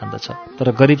सम्पन्न ठान्दछ।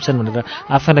 तर गरिब छन् भनेर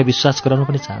आफैलाई विश्वास गराउन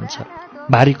पनि चाहन्छ।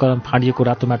 भारी कलम फाँडिएको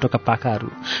रातो माटोका पाखाहरू,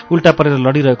 उल्टा परेर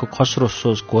लडिरहेको खस्रो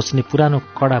सोच घोच्ने पुरानो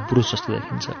कडा बुरुस जस्तो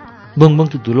देखिन्छ।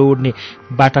 बुङबुङती धुलो उड्ने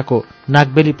बाटाको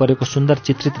नागबेली परेको सुन्दर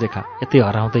चित्रित रेखा यतै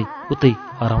हराउँदै उतै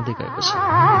हराउँदै गएको छ।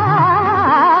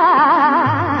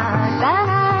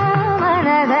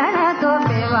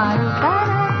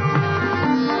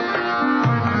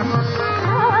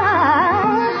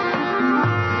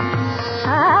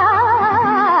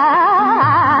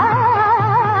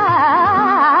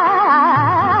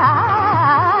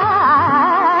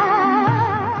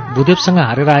 भूदेवसँग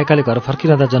हारेर आएकाले घर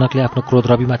फर्किरहँदा जनकले आफ्नो क्रोध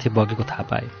रविमाथि बगेको थाहा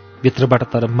पाए। भित्रबाट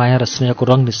तर माया र स्नेहको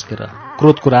रङ निस्केर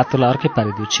क्रोधको रातोलाई अर्कै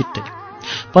पारिदियो छिट्टै।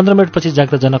 15 मिनटपछि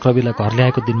जाग्दा जनक रविलाई घर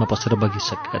ल्याएको दिनमा पसेर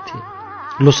बगिसकेका थिए।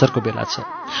 लोसरको बेला छ।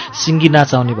 सिङ्गी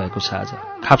नाच आउने भएको छ आज।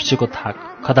 खाप्सेको थाक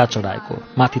खदा चढाएको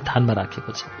माथि थानमा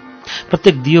राखेको छ।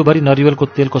 प्रत्येक दियोभरि नरिवलको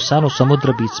तेलको सानो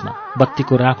समुद्र बीचमा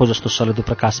बत्तीको राँको जस्तो सलेदो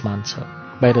प्रकाशमान छ।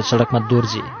 बाहिर सडकमा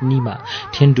दोर्जे, निमा,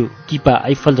 ठेन्डु, किपा,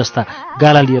 आइफल जस्ता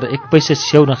गाला लिएर एक पैसे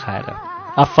स्याउ नखाएर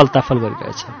आफल ताफल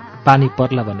गरिरहेछ। पानी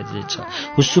पर्ला भने जे छ,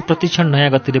 हुस्सु प्रतिक्षण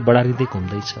नयाँ गतिले बढारिँदै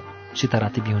घुम्दैछ। सीता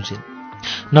राति बिउजिन्।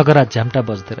 नगरा झ्याम्टा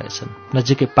बज्दै रहेछन्।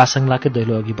 नजिकै पासाङलाकै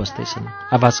दैलो अघि बस्दैछन्।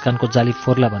 आवाज कानको जाली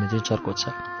फोर्ला भने चाहिँ चर्को छ।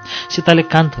 सीताले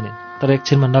कान थुनिन्, तर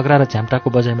एकछिनमा नगरा र झ्याम्टाको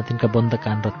बजाइमा तिनका बन्द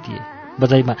कान रत्तिए।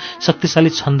 बजाइमा शक्तिशाली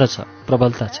छन्द छ,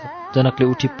 प्रबलता छ। जनकले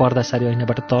उठी पर्दा सारी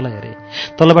ऐनाबाट तल हेरे।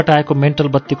 तलबाट आएको मेन्टल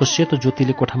बत्तीको सेतो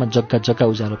ज्योतिले कोठामा जग्गा जग्गा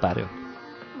उज्यालो पार्यो।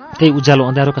 त्यही उज्यालो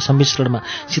अँध्यारोका सम्मिश्रणमा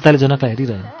सीताले जनकलाई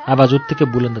हेरिरहन्। आवाज उत्तिकै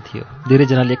बुलन्द थियो।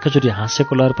 धेरैजनाले एकैचोटि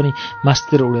हाँसेको लहर पनि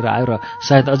मासतिर उडेर आयो र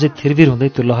सायद अझै थिरबिर हुँदै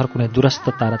त्यो लहर कुनै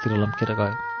दूरस्थ तारातिर लम्केर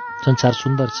गयो। संसार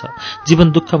सुन्दर छ,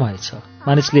 जीवन दुःखमय छ।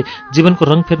 मानिसले जीवनको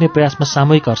रङ फेर्ने प्रयासमा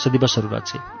सामूहिक हर्ष दिवसहरू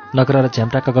रचे। नगरा र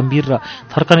झ्याम्टाका गम्भीर र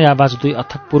थर्कने आवाज दुई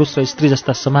अथक पुरुष र स्त्री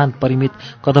जस्ता समान परिमित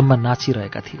कदममा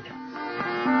नाचिरहेका थिए।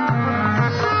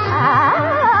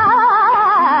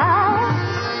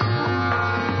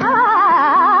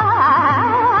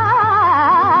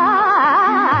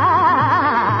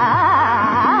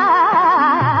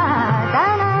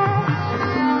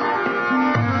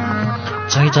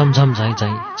 झै झमझम झै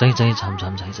झै, झै झै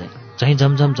झमझम झै झै, झै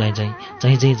झमझम झै झै,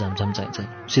 झै झै झमझम झै झै।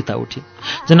 सीता उठिन्।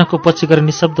 जनकको पछि गएर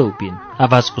निशब्द उभिन्।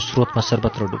 आवाजको स्रोतमा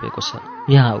सर्वत्र डुबेको छ।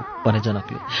 यहाँ आऊ भने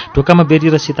जनकले। ढोकामा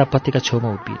बेरिएर सीता पतिका छेउमा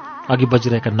उभिन्। अघि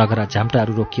बजिरहेका नगरा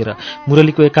झ्याम्टाहरू रोकिएर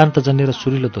मुरलीको एकान्त जन्य र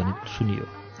सुरिलो ध्वनि सुनियो।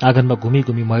 आँगनमा घुमी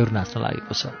घुमी मयूर नाच्न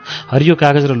लागेको छ। हरियो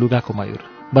कागज र लुगाको मयूर।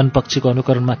 वन पक्षीको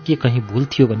अनुकरणमा के कहीँ भूल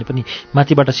थियो भने पनि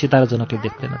माथिबाट सीता र जनकले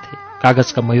देख्दैनथे।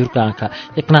 कागजका मयूरका आँखा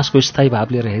एकनासको स्थायी भाव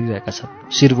लिएर हेरिरहेका छन्।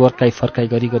 शिर वर्काई फर्काई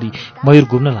गरी गरी मयूर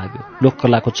घुम्न लाग्यो,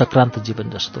 लोककलाको चक्रान्त जीवन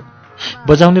जस्तो।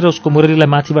 बजाउने र उसको मुरलीलाई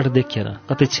माथिबाट देखिएन,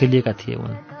 कतै छेलिएका थिए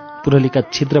उन्। पुरलीका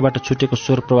छिद्रबाट छुटेको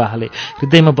स्वर प्रवाहले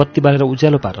हृदयमा बत्ती बालेर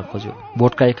उज्यालो पार्न खोज्यो।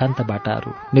 भोटका एकान्त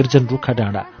बाटाहरू, निर्जन रुखा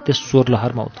डाँडा त्यस स्वर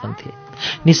लहरमा उत्रन्थे।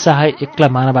 निस्सहाय एक्ला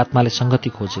मानवात्माले सङ्गति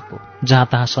खोजेको, जहाँ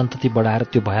तहाँ सन्तति बढाएर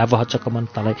त्यो भयावह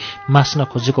चकमन्तलाई मास्न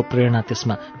खोजेको प्रेरणा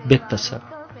त्यसमा व्यक्त छ,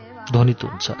 ध्वनित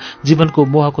हुन्छ। जीवनको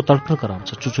मोहको तडपण गराउँछ।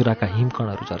 चुचुराका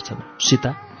हिमकणहरू झर्छन्।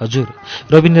 सीता, हजुर।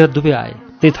 रवि र दुवै आए।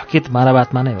 त्यही थकित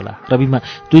मानवात्मा नै होला। रविमा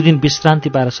 2 दिन विश्रान्ति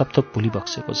पाएर सप्तक भुली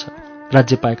बक्सेको छ।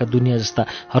 राज्य पाएका दुनियाँ जस्ता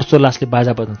हर्षोल्लासले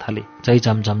बाजा बज्न थाले। झै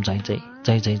झमझम झै झै,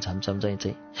 झै झै झमझम झै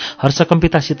झै।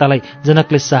 हर्षकम्पिता सीतालाई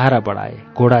जनकले सहारा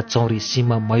बढाए। घोडा, चौरी,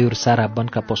 सिंह, मयूर, सारा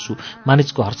वनका पशु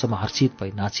मानिसको हर्षमा हर्षित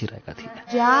भई नाचिरहेका थिए।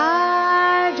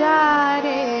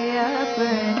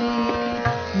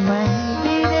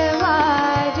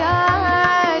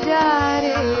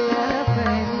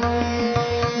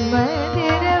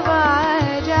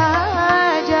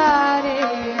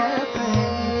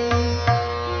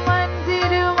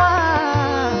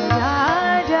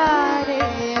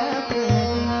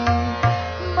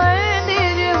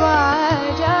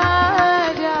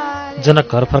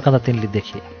 जनक घर फर्कँदा तिनले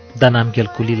देखे दानामगेल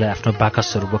कुलीलाई आफ्नो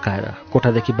बाकसहरू बोकाएर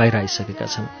कोठादेखि बाहिर आइसकेका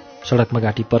छन्। सडकमा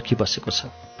घाँटी पर्खी बसेको छ।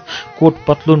 कोट,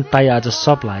 पतलुन, टाई आज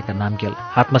सब लाएका नामगेल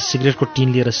हातमा सिगरेटको टिन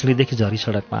लिएर सिँढीदेखि झरी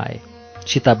सडकमा आए।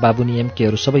 सीता, बाबुनी,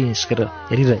 एमकेहरू सबै निस्केर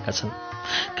हेरिरहेका छन्।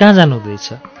 कहाँ जानु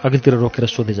हुँदैछ? अघिल्तिर रोकेर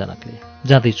सोधे जनकले।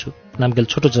 जाँदैछु, नामगेल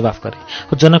छोटो जवाफ गरे।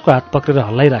 जनकको हात पक्रेर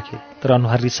हल्लाइराखे, तर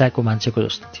अनुहार रिसाएको मान्छेको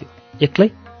जस्तो थियो। एक्लै?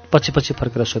 पछि पछि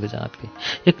फर्केर सोधे जनकले।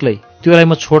 एक्लै, त्योलाई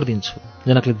म छोडिदिन्छु।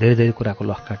 जनकले धेरै धेरै कुराको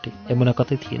लख काटे। यमुना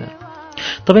कतै थिएन।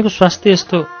 तपाईँको स्वास्थ्य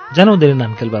यस्तो जानु हुँदैन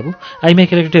नामगेल बाबु। आइमाई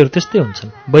केटाकेटीहरू त्यस्तै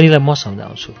हुन्छन्। बहिनीलाई म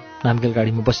सम्झाउँछु। नामगेल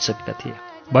गाडीमा बसिसकेका थिए।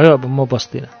 भयो, अब म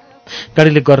बस्दिनँ।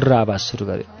 गाडीले गरेर आवाज सुरु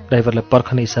गर्यो। ड्राइभरलाई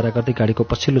पर्खने इसारा गर्दै गाडीको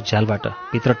पछिल्लो झ्यालबाट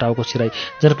भित्र टाउको छिराई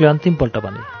जनकले अन्तिमपल्ट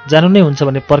भने, जानु नै हुन्छ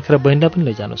भने पर्खेर बहिनीलाई पनि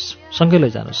लैजानुहोस्, सँगै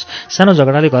लैजानुहोस्। सानो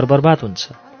झगडाले घर बर्बाद हुन्छ।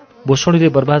 भोसौडीले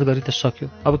बर्बाद गरी त सक्यो,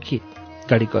 अब के?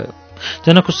 गाडी गयो।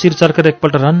 जनकको शिर चर्केर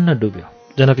एकपल्ट रन्न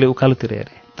डुब्यो। जनकले उकालोतिर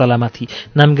हेरे। तलामाथि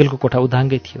नामगेलको कोठा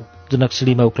उदाङ्गै थियो। जनक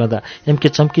सिँढीमा उक्लँदा एमके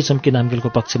चम्की चम्की नामगेलको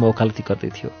पक्षमा ओकालती गर्दै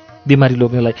थियो। बिमारी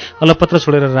लोग्नेलाई अलपत्र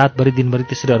छोडेर रातभरि दिनभरि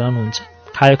त्यसरी हराउनुहुन्छ?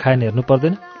 खायो खाएन हेर्नु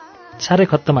पर्दैन? साह्रै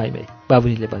खत्तम आइमाई,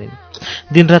 बाबुनीले भनिन्।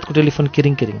 दिनरातको टेलिफोन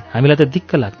किरिङ किरिङ। हामीलाई त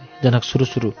दिक्क लाग्ने। जनक सुरु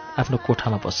सुरु आफ्नो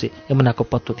कोठामा बसे। यमुनाको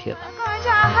पत्तो थिएन।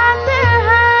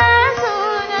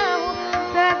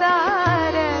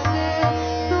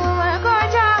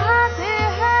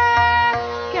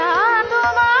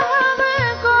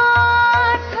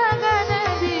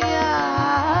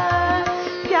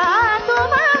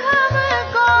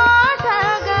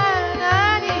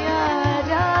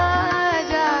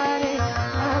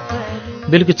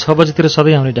 बेलुकी 6 बजीतिर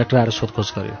सधैँ आउने डाक्टर आएर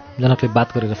सोधखोज गर्यो। जनकले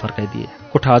बात गरेर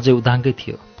फर्काइदिए। कोठा अझै उदाङ्गै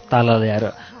थियो। ताला ल्याएर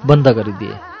बन्द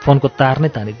गरिदिए। फोनको तार नै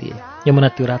तानिदिए। यमुना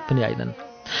त्यो रात पनि आइनन्।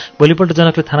 भोलिपल्ट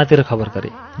जनकले थानातिर खबर गरे।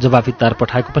 जवाफी तार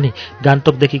पठाएको पनि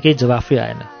गान्तोकदेखि केही जवाफै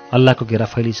आएन। हल्लाको घेरा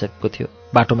फैलिसकेको थियो।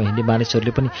 बाटोमा हिँड्ने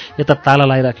मानिसहरूले पनि यता ताला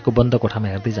लगाइराखेको बन्द कोठामा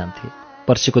हेर्दै जान्थे।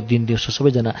 पर्सिको दिन दिउँसो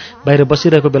सबैजना बाहिर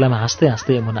बसिरहेको बेलामा हाँस्दै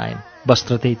हाँस्दै यमुना आइन्।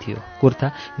 वस्त्र त्यही थियो, कुर्ता,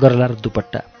 गरला र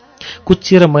दुपट्टा,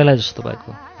 कुच्चिएर मैला जस्तो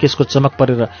भएको, केसको चमक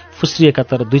परेर फुस्रिएका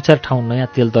तर 2-4 ठाउँ नयाँ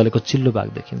तेल दलेको चिल्लो बाघ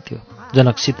देखिन्थ्यो।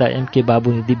 जनक, सीता, एमके,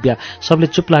 बाबुनी, दिव्या सबले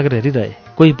चुप लागेर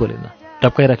हेरिरहे। कोही बोलेन।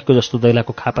 ढप्काइराखेको जस्तो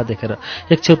दैलाको खापा देखेर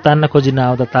एक छेउ तान्न खोजी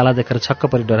नआउँदा ताला देखेर छक्क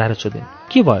परि डराएर सोधिन्,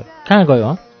 के भयो, कहाँ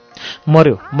गयो?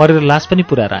 मर्यो, मरेर लास पनि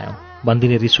पुऱ्याएर आयौँ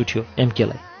भन्दिने रिस उठ्यो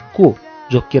एमकेलाई। को?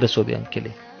 झोक्किएर सोध्यो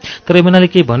एमकेले। तर यमुनाले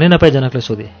केही भन्नै नपाए जनकले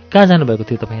सोधे, कहाँ जानुभएको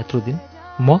थियो तपाईँ यत्रो दिन?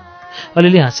 म?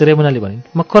 अलिअलि हाँसेर यमुनाले भनिन्,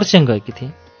 म कर्स्याङ गएकी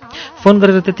थिएँ। फोन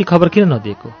गरेर त्यति खबर किन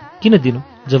नदिएको? किन दिनु?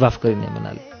 जवाफ गरिन्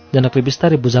यमुनाले। जनकले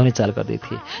बिस्तारै बुझाउने चाल गर्दै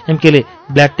थिए। एमकेले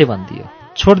ब्ल्याट्टे भनिदियो,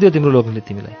 छोडिदियो तिम्रो लोग्नेले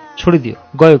तिमीलाई, छोडिदियो,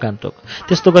 गयो गान्तोक।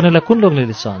 त्यस्तो गर्नेलाई कुन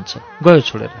लोग्नेले सहन्छ? गयो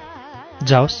छोडेर।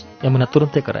 जाओस्, यमुना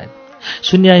तुरन्तै कराइन्।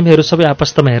 शून्याइमीहरू सबै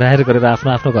आपस्तमा हेराहेर गरेर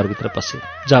आफ्नो आफ्नो घरभित्र पसे।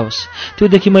 जाओस्,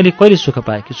 त्योदेखि मैले कहिले सुख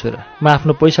पाएकी छु र? म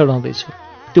आफ्नो पैसा उडाउँदैछु।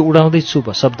 त्यो उडाउँदैछु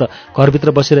शब्द घरभित्र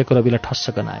बसिरहेको रविलाई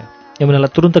ठस्स गनायो।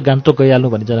 यमुनालाई तुरन्त गान्तोक गइहाल्नु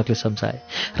भनी जनकले सम्झाए।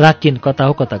 राखिन् कता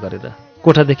हो कता गरेर।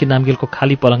 कोठादेखि नाम्गेलको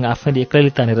खाली पलङ आफैले एक्लैले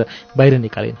तानेर बाहिर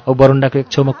निकालिन् औ बरुण्डाको एक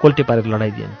छेउमा कोल्टे पारेर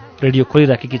लडाइदिइन्। रेडियो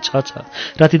खोलिराखेकी छ।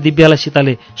 राति दिव्यालाई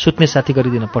सीताले सुत्ने साथी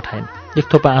गरिदिन पठाइन्। एक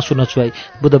थोपा आँसु नचुहाई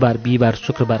बुधबार, बिहिबार,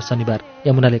 शुक्रबार, शनिबार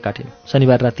यमुनाले काटिन्।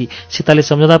 शनिबार राति सीताले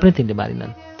सम्झाउँदा पनि तिनले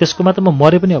मारिनन्। त्यसकोमा त म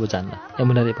मरे पनि अब जान्न,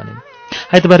 यमुनाले भनिन्।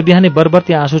 आइतबार बिहानै बरबर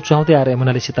त्यहाँ आँसु चुहाउँदै आएर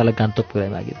यमुनाले सीतालाई गान्तोक पुर्याइ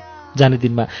मागिन्। जाने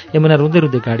दिनमा यमुना रुँदै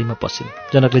रुँदै गाडीमा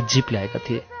पसिन्। जनकले जीप ल्याएका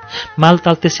थिए।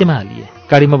 मालताल त्यसैमा हालिए।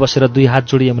 गाडीमा बसेर 2 हात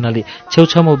जोडी यमुनाले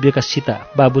छेउछाउमा उभिएका सीता,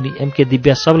 बाबुनी, एमके,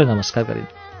 दिव्या सबलाई नमस्कार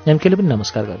गरिन्। एमकेले पनि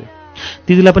नमस्कार गरे।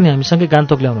 दिदीलाई पनि हामीसँगै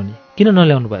गान्तोक ल्याउनु नि, किन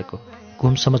नल्याउनु भएको?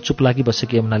 घुमसम्म चुप लागि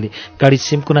बसेकी यमुनाले गाडी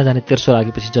सिमकुना जाने तेर्सो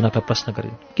लागेपछि जनकलाई प्रश्न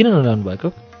गरिन्, किन नल्याउनु भएको?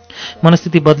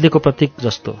 मनस्थिति बदलेको प्रतीक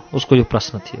जस्तो उसको यो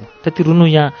प्रश्न थियो। त्यति रुनु,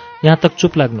 यहाँ तक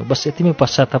चुप लाग्नु, बस यतिमै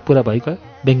पश्चाताप पुरा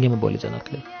भइगयो। व्यङ्ग्यमा बोले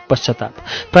जनकले। पश्चाताप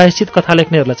प्रायश्चित कथा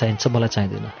लेख्नेहरूलाई चाहिन्छ, मलाई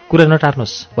चाहिँदैन। कुरा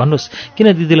नटार्नुहोस्, भन्नुहोस्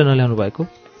किन दिदीलाई नल्याउनु भएको?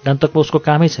 गान्तोकमा उसको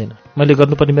कामै छैन। मैले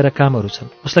गर्नुपर्ने मेरा कामहरू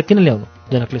छन्, उसलाई किन ल्याउनु?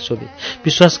 जनकले सोधे।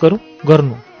 विश्वास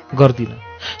गर्नु गर्दिन।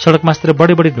 सडक मास्तिर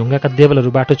बढी बढी ढुङ्गाका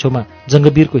देवलहरू बाटो छेउमा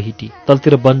जङ्गबीरको हिटी,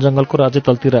 तलतिर वन जङ्गलको र अझै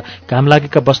तलतिर घाम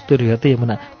लागेका बस्तीहरू हेर्दै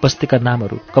यमुना बस्तीका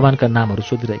नामहरू, कमानका नामहरू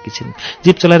सोधिरहेकी छिन्।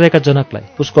 जीप चलाइरहेका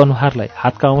जनकलाई, उसको अनुहारलाई,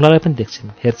 हातका औँलालाई पनि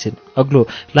देख्छिन्, हेर्छिन्। अग्लो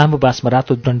लामो बाँसमा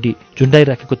रातो डन्डी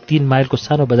झुन्डाइराखेको 3 माइलको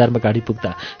सानो बजारमा गाडी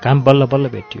पुग्दा घाम बल्ल बल्ल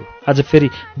भेटियो। आज फेरि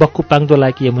बक्खु पाङ्दो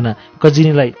लाएकी यमुना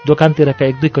कजिनीलाई दोकानतिरका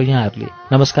 1-2 कैयाहरूले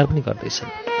नमस्कार पनि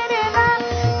गर्दैछन्।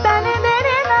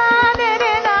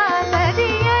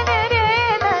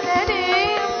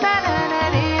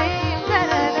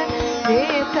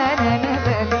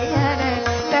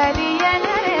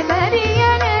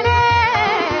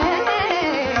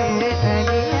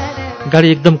 गाडी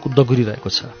एकदम दगुरिरहेको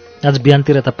छ। आज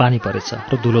बिहानतिर त पानी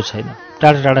परेछ र धुलो छैन।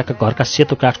 टाढा टाढाका घरका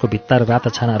सेतो काठको भित्ता र राता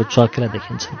छानाहरू चर्केला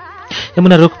देखिन्छन्।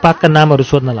 यमुना रुखपातका नामहरू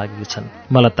सोध्न लागेकी छन्।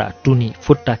 मलता, टुनी,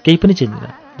 फुट्टा केही पनि चिन्दिन।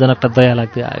 जनकलाई दया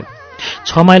लाग्दै आयो।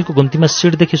 6 माइलको घुम्तीमा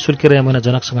सिटदेखि सुल्केर यमुना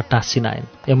जनकसँग टाँसिन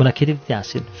आइन्। यमुना खेती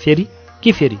हाँसिन्। फेरि?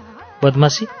 के फेरि?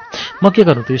 बदमासी? म के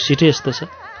गर्नु त, यो सिटै यस्तो छ।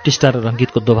 टिस्टा र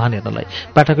रङ्गीतको दोभान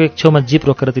हेर्नलाई बाटाको एक छेउमा जीप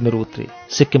रोकेर तिनीहरू उत्रे।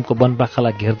 सिक्किमको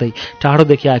वनबाखालाई घेर्दै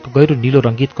टाढोदेखि आएको गहिरो निलो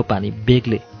रङ्गीतको पानी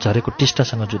बेगले झरेको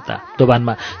टिस्टासँग जुत्ता।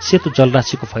 दोभानमा सेतो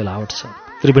जलराशिको फैलावट छ।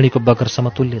 त्रिवेणीको बगर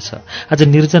समतुल्य छ। आज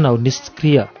निर्जन औ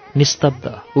निष्क्रिय, निस्तब्ध,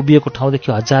 उभिएको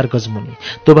ठाउँदेखि 1000 गज मुनि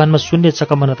दोभानमा शून्य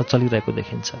चकमनता चलिरहेको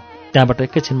देखिन्छ। त्यहाँबाट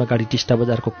एकैछिनमा गाडी टिस्टा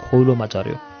बजारको खौलोमा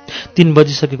झर्यो। 3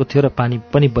 बजिसकेको थियो र पानी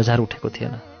पनि बजार उठेको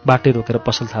थिएन। बाटै रोकेर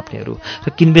पसल थाप्नेहरू र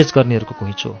किनबेच गर्नेहरूको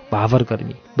घुइँचो, भावर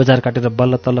गर्मी। बजार काटेर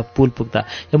बल्ल तल्ल पुल पुग्दा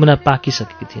यमुना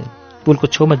पाकिसकेकी थिइन्। पुलको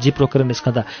छेउमा जीप रोकेर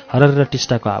निस्कँदा हरर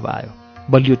टिस्टाको आवा आयो।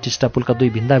 बलियो टिस्टा पुलका 2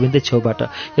 भिन्दा भिन्दै छेउबाट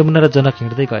यमुना र जनक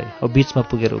हिँड्दै गए औ बीचमा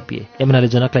पुगेर उभिए। यमुनाले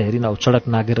जनकलाई हेरिन औ सडक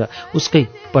नागेर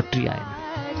उसकै पट्री आइन्।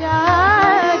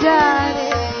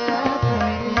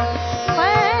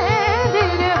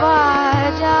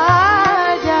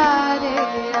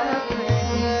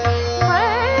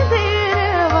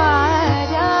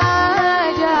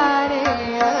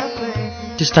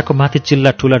 टिस्टाको माथि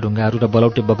चिल्ला ठुला ढुङ्गाहरू र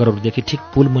बलौटे बगरहरूदेखि ठिक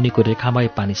पुल मुनिको रेखामय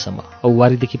पानीसम्म औ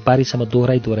वारीदेखि पारीसम्म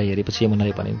दोहोराई हेरेपछि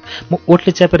यमुनाले भनिन्, म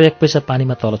ओटले च्यापेर 1 पैसा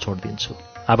पानीमा तल छोडिदिन्छु।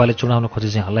 आबाले चुडाउन खोजे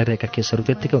चाहिँ हल्लाइरहेका केसहरू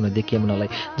त्यत्तिकै हुन देखि यमुनालाई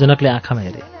जनकले आँखामा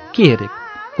हेरे। के हेरे?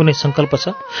 कुनै सङ्कल्प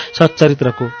छ?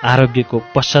 सच्चरित्रको, आरोग्यको,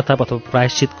 पश्चाताप अथवा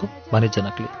प्रायश्चितको? भने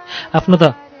जनकले। आफ्नो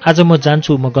त आज म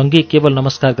जान्छु, म गङ्गे केवल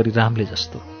नमस्कार गरी रामले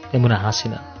जस्तो। यमुना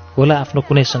हाँसिन। होला आफ्नो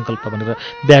कुनै सङ्कल्प भनेर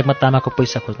ब्यागमा तामाको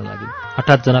पैसा खोज्न लागिन्।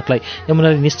 हठात जनकलाई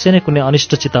यमुनाले निश्चय नै कुनै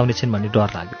अनिष्ट चिताउने छिन् भन्ने डर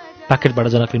लाग्यो। पाकेटबाट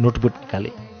जनकले नोटबुक निकाले,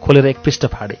 खोलेर एक पृष्ठ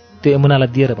फाडे, त्यो यमुनालाई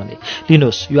दिएर भने,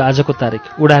 लिनुहोस्, यो आजको तारिक,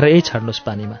 उडाएर यही छाड्नुहोस्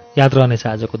पानीमा, याद रहनेछ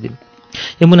आजको दिन।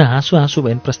 यमुना हाँसु हाँसु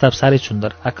भइन्। प्रस्ताव साह्रै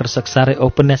सुन्दर, आकर्षक, साह्रै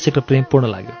औपन्यासिक र प्रेमपूर्ण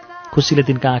लाग्यो। खुसीले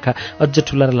तिनका आँखा अझ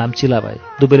ठुला र लाम्चिला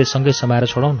भए। दुवैले सँगै समाएर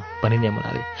छोडाउन भनिन्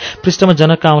यमुनाले। पृष्ठमा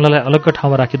जनकका औँलालाई अलग्ग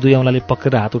ठाउँमा राखी दुई औँलाले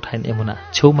पक्रेर हात उठाइन् यमुना।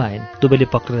 छेउमा आइन्, दुवैले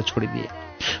पक्रेर छोडिदिए।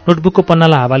 नोटबुकको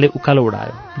पन्नालाई हावाले उकालो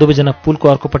उडायो। दुवैजना पुलको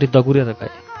अर्कोपट्टि दगुरेर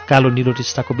गए। कालो निलो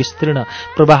टिस्टाको विस्तीर्ण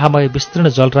प्रवाहमय विस्तीर्ण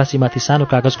जलराशिमाथि सानो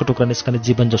कागजको टुक्रा निस्कने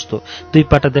जीवन जस्तो दुई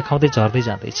पाटा देखाउँदै झर्दै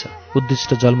जाँदैछ।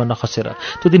 उद्दिष्ट जलमा नखसेर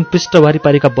त्यो दिन पृष्ठ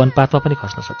वारिपारिका वनपातमा पनि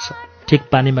खस्न सक्छ। ठिक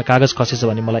पानीमा कागज खसेछ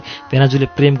भने मलाई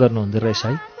भेनाजुले प्रेम गर्नुहुँदो रहेछ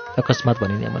है, अकस्मात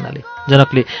भनिन् यमुनाले।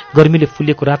 जनकले गर्मीले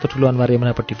फुलिएको रातो ठुलो अनुहार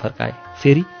यमुनापट्टि फर्काए।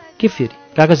 फेरि के फेरि?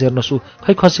 कागज हेर्नुहोस्,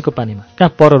 खै खसेको पानीमा,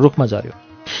 कहाँ पर रुखमा झर्यो।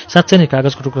 साँच्चै नै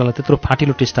कागजको टुक्रालाई त्यत्रो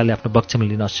फाटिलो टिस्टाले आफ्नो बक्छामा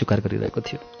लिन अस्वीकार गरिरहेको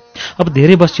थियो। अब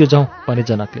धेरै बसियो जाउँ भने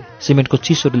जनकले। सिमेन्टको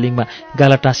चिसो रेलिङमा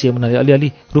गाला टाँसी यमुनाले अलिअलि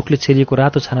रुखले छेरिएको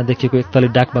रातो छाना देखिएको एकतले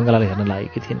डाक बङ्गलालाई हेर्न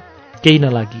लागेकी थिइन्। केही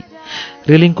नलागी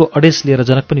रेलिङको अडेस लिएर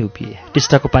जनक पनि उभिए।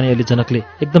 टिस्टाको पानी अहिले जनकले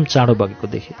एकदम चाँडो बगेको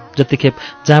देखे। जतिखेप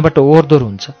जहाँबाट ओहोरदोहोर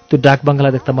हुन्छ त्यो डाक बङ्गला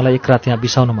देख्दा मलाई एक रात यहाँ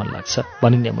बिसाउन मन लाग्छ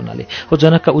भनिन् यमुनाले। हो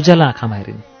जनकका उज्याला आँखामा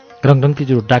हेरिन्। रङरङ्ती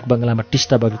जुरो डाक बङ्गलामा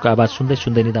टिस्टा बगेको आवाज सुन्दै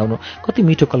सुन्दै निदाउनु कति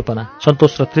मिठो कल्पना,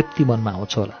 सन्तोष र तृप्ति मनमा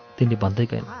आउँछ होला, तिनले भन्दै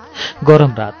गइन्।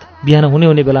 गरम रात, बिहान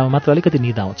हुने बेलामा मात्र अलिकति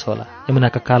निद आउँछ होला।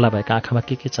 यमुनाका काला भएका आँखामा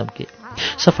के चम्के।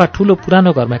 सफा ठुलो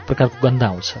पुरानो घरमा एक प्रकारको गन्ध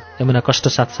आउँछ। यमुना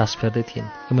कष्टसाथ सास फेर्दै थिइन्।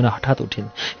 यमुना हठात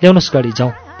उठिन्। ल्याउनुहोस् गाडी,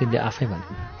 जाउँ, तिनले आफै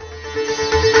भनिन्।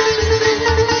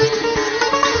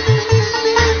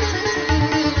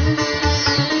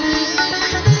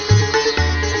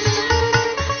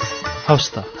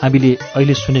 हवस् त, हामीले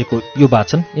अहिले सुनेको यो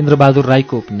वाचन इन्द्रबहादुर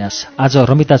राईको उपन्यास आज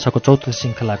रमिता छको चौथो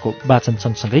श्रृङ्खलाको वाचन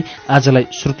सँगसँगै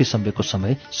आजलाई श्रुति सम्वेकको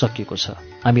समय सकिएको छ।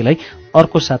 हामीलाई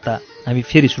अर्को साता हामी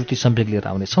फेरि श्रुति सम्वेक लिएर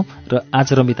आउनेछौँ र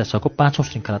आज रमिता छको 5औं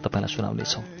श्रृङ्खला तपाईँलाई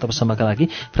सुनाउनेछौँ। तबसम्मका लागि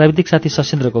प्राविधिक साथी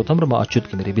सशेन्द्र गौतम र म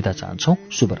अच्युत घिमिरे बिदा चाहन्छौँ।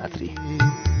 शुभरात्रि।